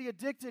room for the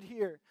addicted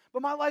here.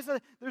 But my life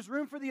says there's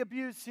room for the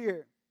abused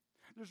here.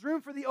 There's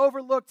room for the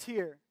overlooked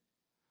here.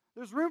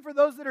 There's room for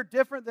those that are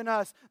different than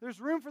us.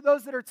 There's room for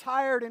those that are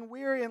tired and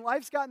weary and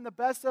life's gotten the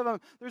best of them.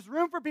 There's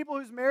room for people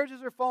whose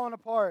marriages are falling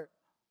apart.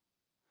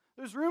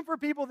 There's room for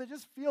people that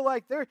just feel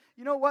like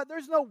you know what,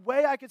 there's no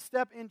way I could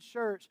step in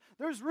church.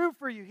 There's room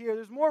for you here.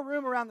 There's more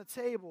room around the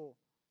table.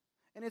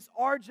 And it's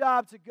our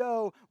job to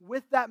go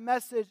with that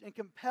message and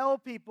compel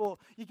people.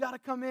 You got to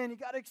come in. You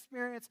got to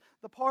experience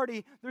the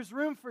party. There's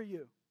room for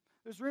you.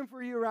 There's room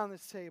for you around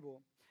this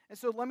table. And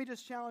so let me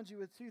just challenge you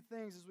with two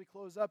things as we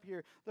close up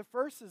here. The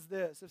first is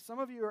this. If some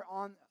of you are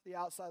on the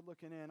outside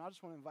looking in, I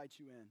just want to invite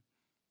you in.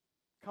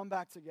 Come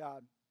back to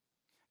God.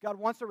 God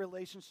wants a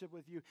relationship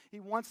with you. He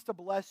wants to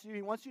bless you.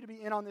 He wants you to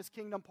be in on this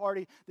kingdom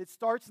party that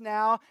starts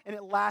now and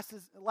it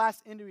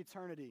lasts into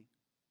eternity.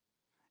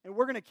 And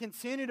we're going to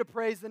continue to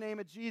praise the name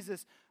of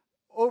Jesus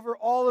over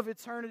all of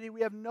eternity.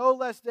 We have no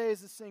less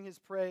days to sing his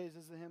praise,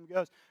 as the hymn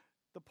goes.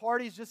 The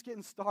party's just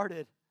getting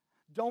started.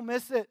 Don't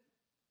miss it.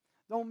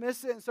 Don't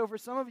miss it. And so for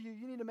some of you,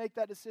 you need to make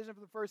that decision for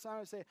the first time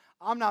and say,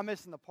 I'm not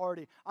missing the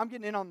party. I'm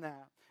getting in on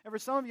that. And for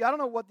some of you, I don't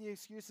know what the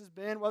excuse has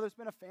been, whether it's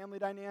been a family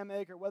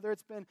dynamic or whether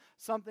it's been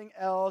something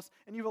else,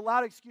 and you've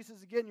allowed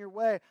excuses to get in your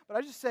way. But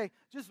I just say,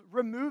 just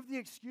remove the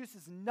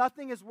excuses.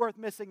 Nothing is worth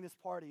missing this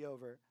party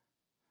over.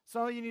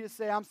 Some of you need to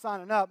say, I'm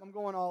signing up. I'm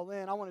going all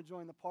in. I want to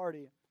join the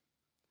party.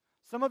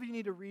 Some of you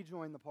need to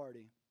rejoin the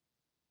party.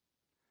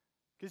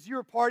 Because you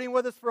were partying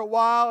with us for a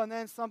while, and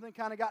then something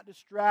kind of got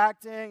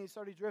distracting. You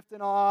started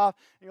drifting off,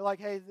 and you're like,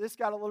 hey, this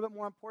got a little bit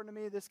more important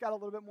to me. This got a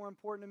little bit more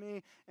important to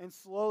me. And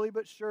slowly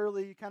but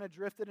surely, you kind of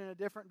drifted in a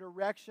different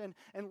direction,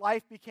 and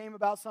life became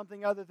about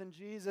something other than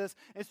Jesus.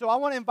 And so I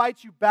want to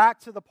invite you back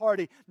to the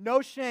party.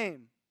 No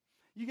shame.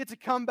 You get to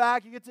come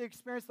back. You get to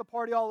experience the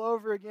party all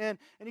over again.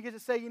 And you get to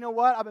say, you know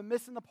what? I've been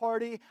missing the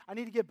party. I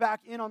need to get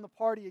back in on the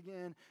party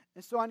again.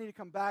 And so I need to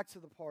come back to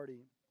the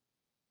party.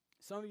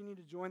 Some of you need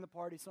to join the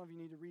party. Some of you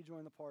need to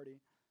rejoin the party.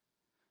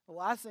 The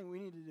last thing we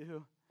need to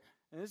do,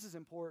 and this is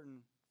important,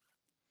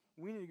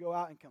 we need to go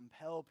out and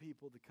compel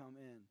people to come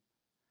in.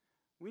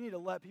 We need to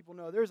let people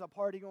know there's a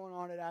party going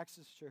on at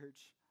Access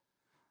Church.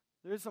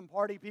 There's some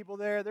party people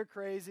there. They're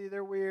crazy.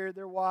 They're weird.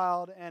 They're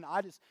wild. And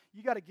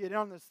you got to get in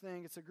on this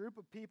thing. It's a group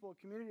of people,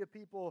 a community of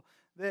people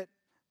that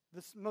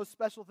the most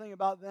special thing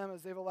about them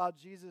is they've allowed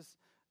Jesus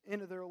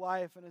into their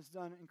life and has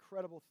done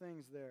incredible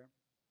things there.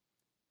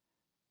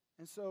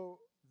 And so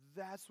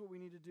that's what we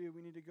need to do.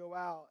 We need to go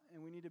out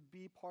and we need to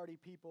be party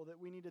people, that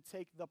we need to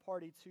take the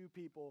party to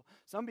people.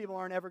 Some people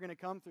aren't ever going to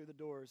come through the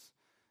doors,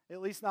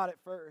 at least not at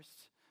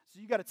first. So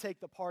you got to take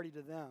the party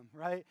to them,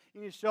 right?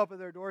 You need to show up at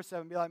their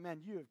doorstep and be like,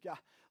 man, you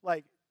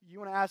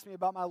want to ask me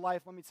about my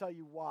life, let me tell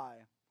you why,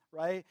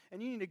 right?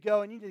 And you need to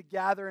go and you need to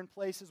gather in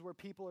places where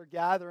people are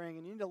gathering,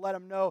 and you need to let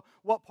them know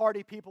what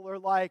party people are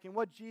like and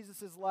what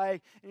Jesus is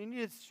like, and you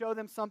need to show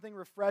them something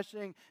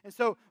refreshing. And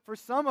so for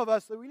some of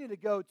us, we need to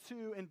go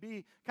to and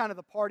be kind of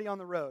the party on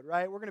the road,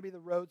 right? We're going to be the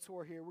road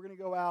tour here. We're going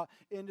to go out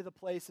into the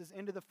places,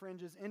 into the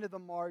fringes, into the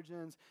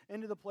margins,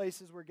 into the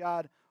places where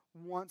God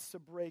wants to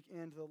break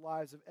into the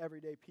lives of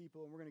everyday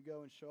people, and we're going to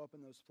go and show up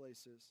in those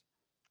places.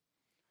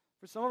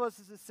 For some of us,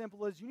 it's as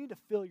simple as you need to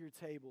fill your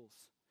tables.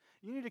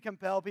 You need to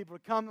compel people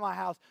to come to my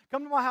house.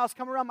 Come to my house.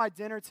 Come around my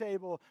dinner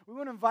table. We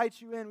want to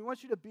invite you in. We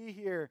want you to be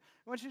here.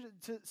 We want you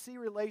to see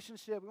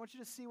relationship. We want you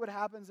to see what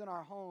happens in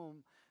our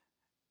home.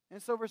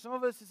 And so for some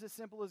of us, it's as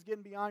simple as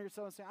getting beyond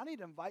yourself and saying, I need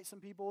to invite some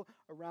people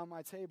around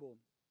my table.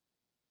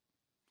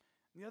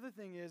 And the other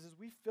thing is, as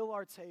we fill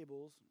our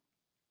tables,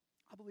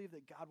 I believe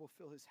that God will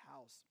fill his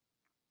house.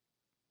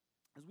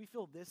 As we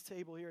fill this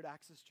table here at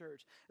Access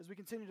Church, as we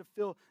continue to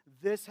fill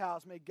this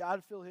house, may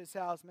God fill his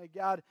house. May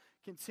God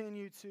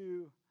continue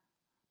to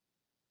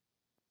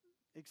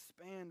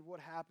expand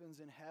what happens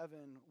in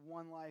heaven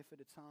one life at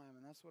a time.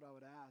 And that's what I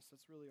would ask.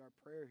 That's really our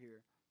prayer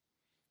here.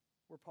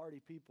 We're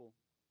party people.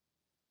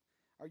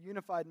 Our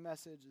unified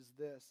message is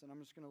this, and I'm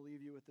just going to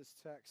leave you with this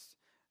text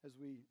as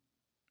we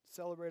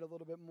celebrate a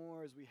little bit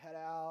more, as we head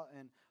out,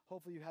 and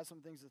hopefully you have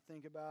some things to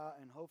think about,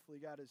 and hopefully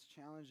God is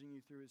challenging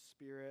you through his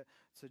Spirit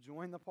to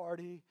join the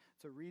party,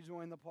 to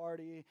rejoin the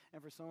party,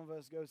 and for some of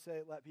us, go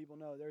say, let people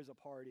know there's a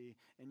party,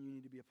 and you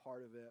need to be a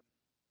part of it.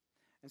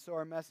 And so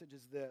our message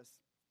is this.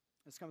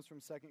 This comes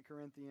from 2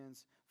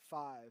 Corinthians 5.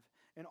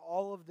 And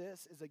all of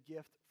this is a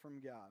gift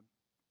from God,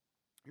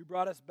 who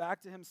brought us back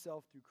to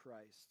himself through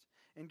Christ.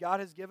 And God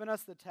has given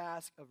us the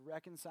task of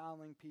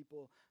reconciling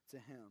people to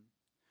him.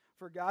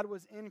 For God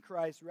was in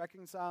Christ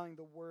reconciling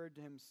the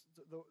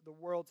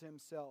world to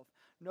himself,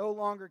 no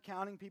longer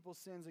counting people's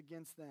sins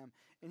against them.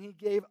 And he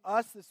gave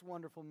us this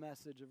wonderful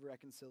message of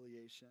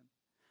reconciliation.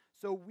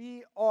 So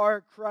we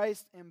are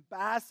Christ's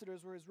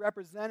ambassadors. We're his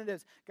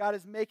representatives. God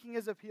is making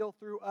his appeal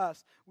through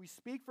us. We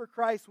speak for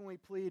Christ when we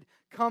plead,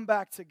 come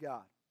back to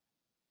God.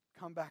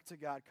 Come back to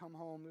God. Come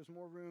home. There's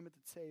more room at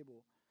the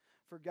table.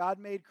 For God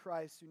made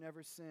Christ, who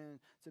never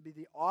sinned, to be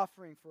the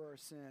offering for our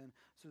sin,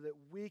 so that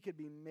we could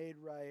be made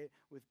right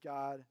with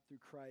God through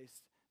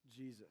Christ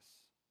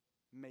Jesus.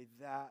 May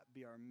that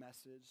be our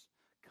message.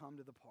 Come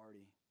to the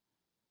party.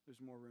 There's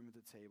more room at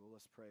the table.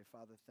 Let's pray.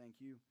 Father, thank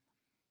you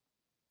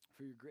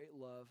for your great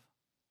love.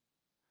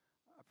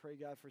 I pray,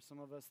 God, for some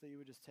of us that you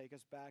would just take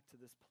us back to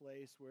this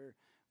place where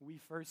we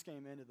first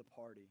came into the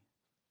party.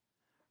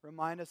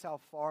 Remind us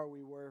how far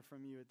we were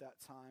from you at that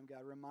time,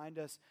 God. Remind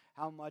us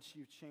how much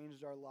you've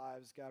changed our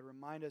lives, God.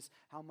 Remind us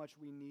how much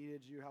we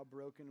needed you, how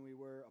broken we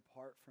were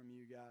apart from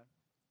you, God.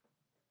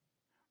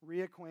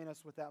 Reacquaint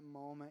us with that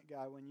moment,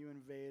 God, when you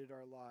invaded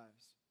our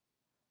lives.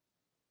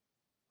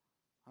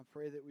 I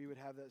pray that we would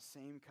have that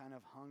same kind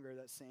of hunger,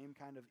 that same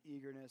kind of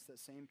eagerness, that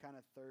same kind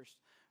of thirst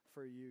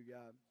for you,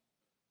 God.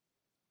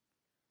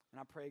 And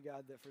I pray,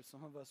 God, that for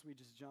some of us, we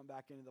just jump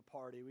back into the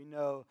party. We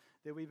know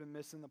that we've been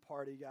missing the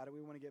party, God, and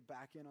we want to get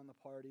back in on the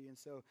party. And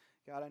so,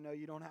 God, I know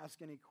you don't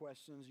ask any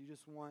questions. You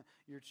just want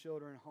your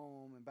children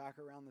home and back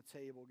around the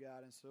table,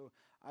 God. And so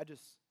I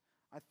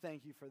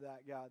thank you for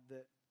that, God,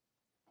 that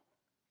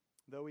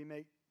though we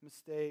make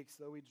mistakes,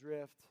 though we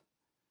drift,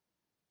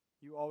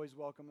 you always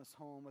welcome us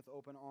home with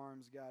open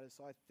arms, God. And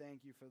so I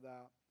thank you for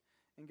that.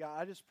 And God,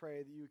 I just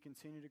pray that you would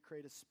continue to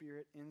create a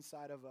spirit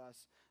inside of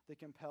us that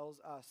compels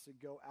us to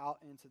go out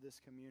into this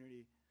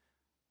community,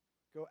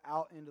 go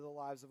out into the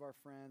lives of our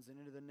friends and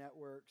into the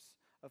networks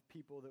of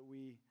people that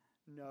we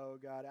know,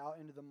 God, out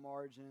into the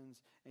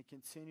margins, and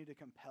continue to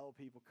compel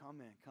people,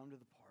 come in, come to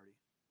the party.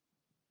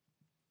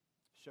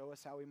 Show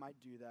us how we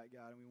might do that,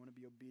 God, and we want to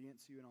be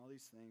obedient to you in all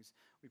these things.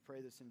 We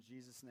pray this in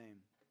Jesus'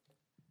 name.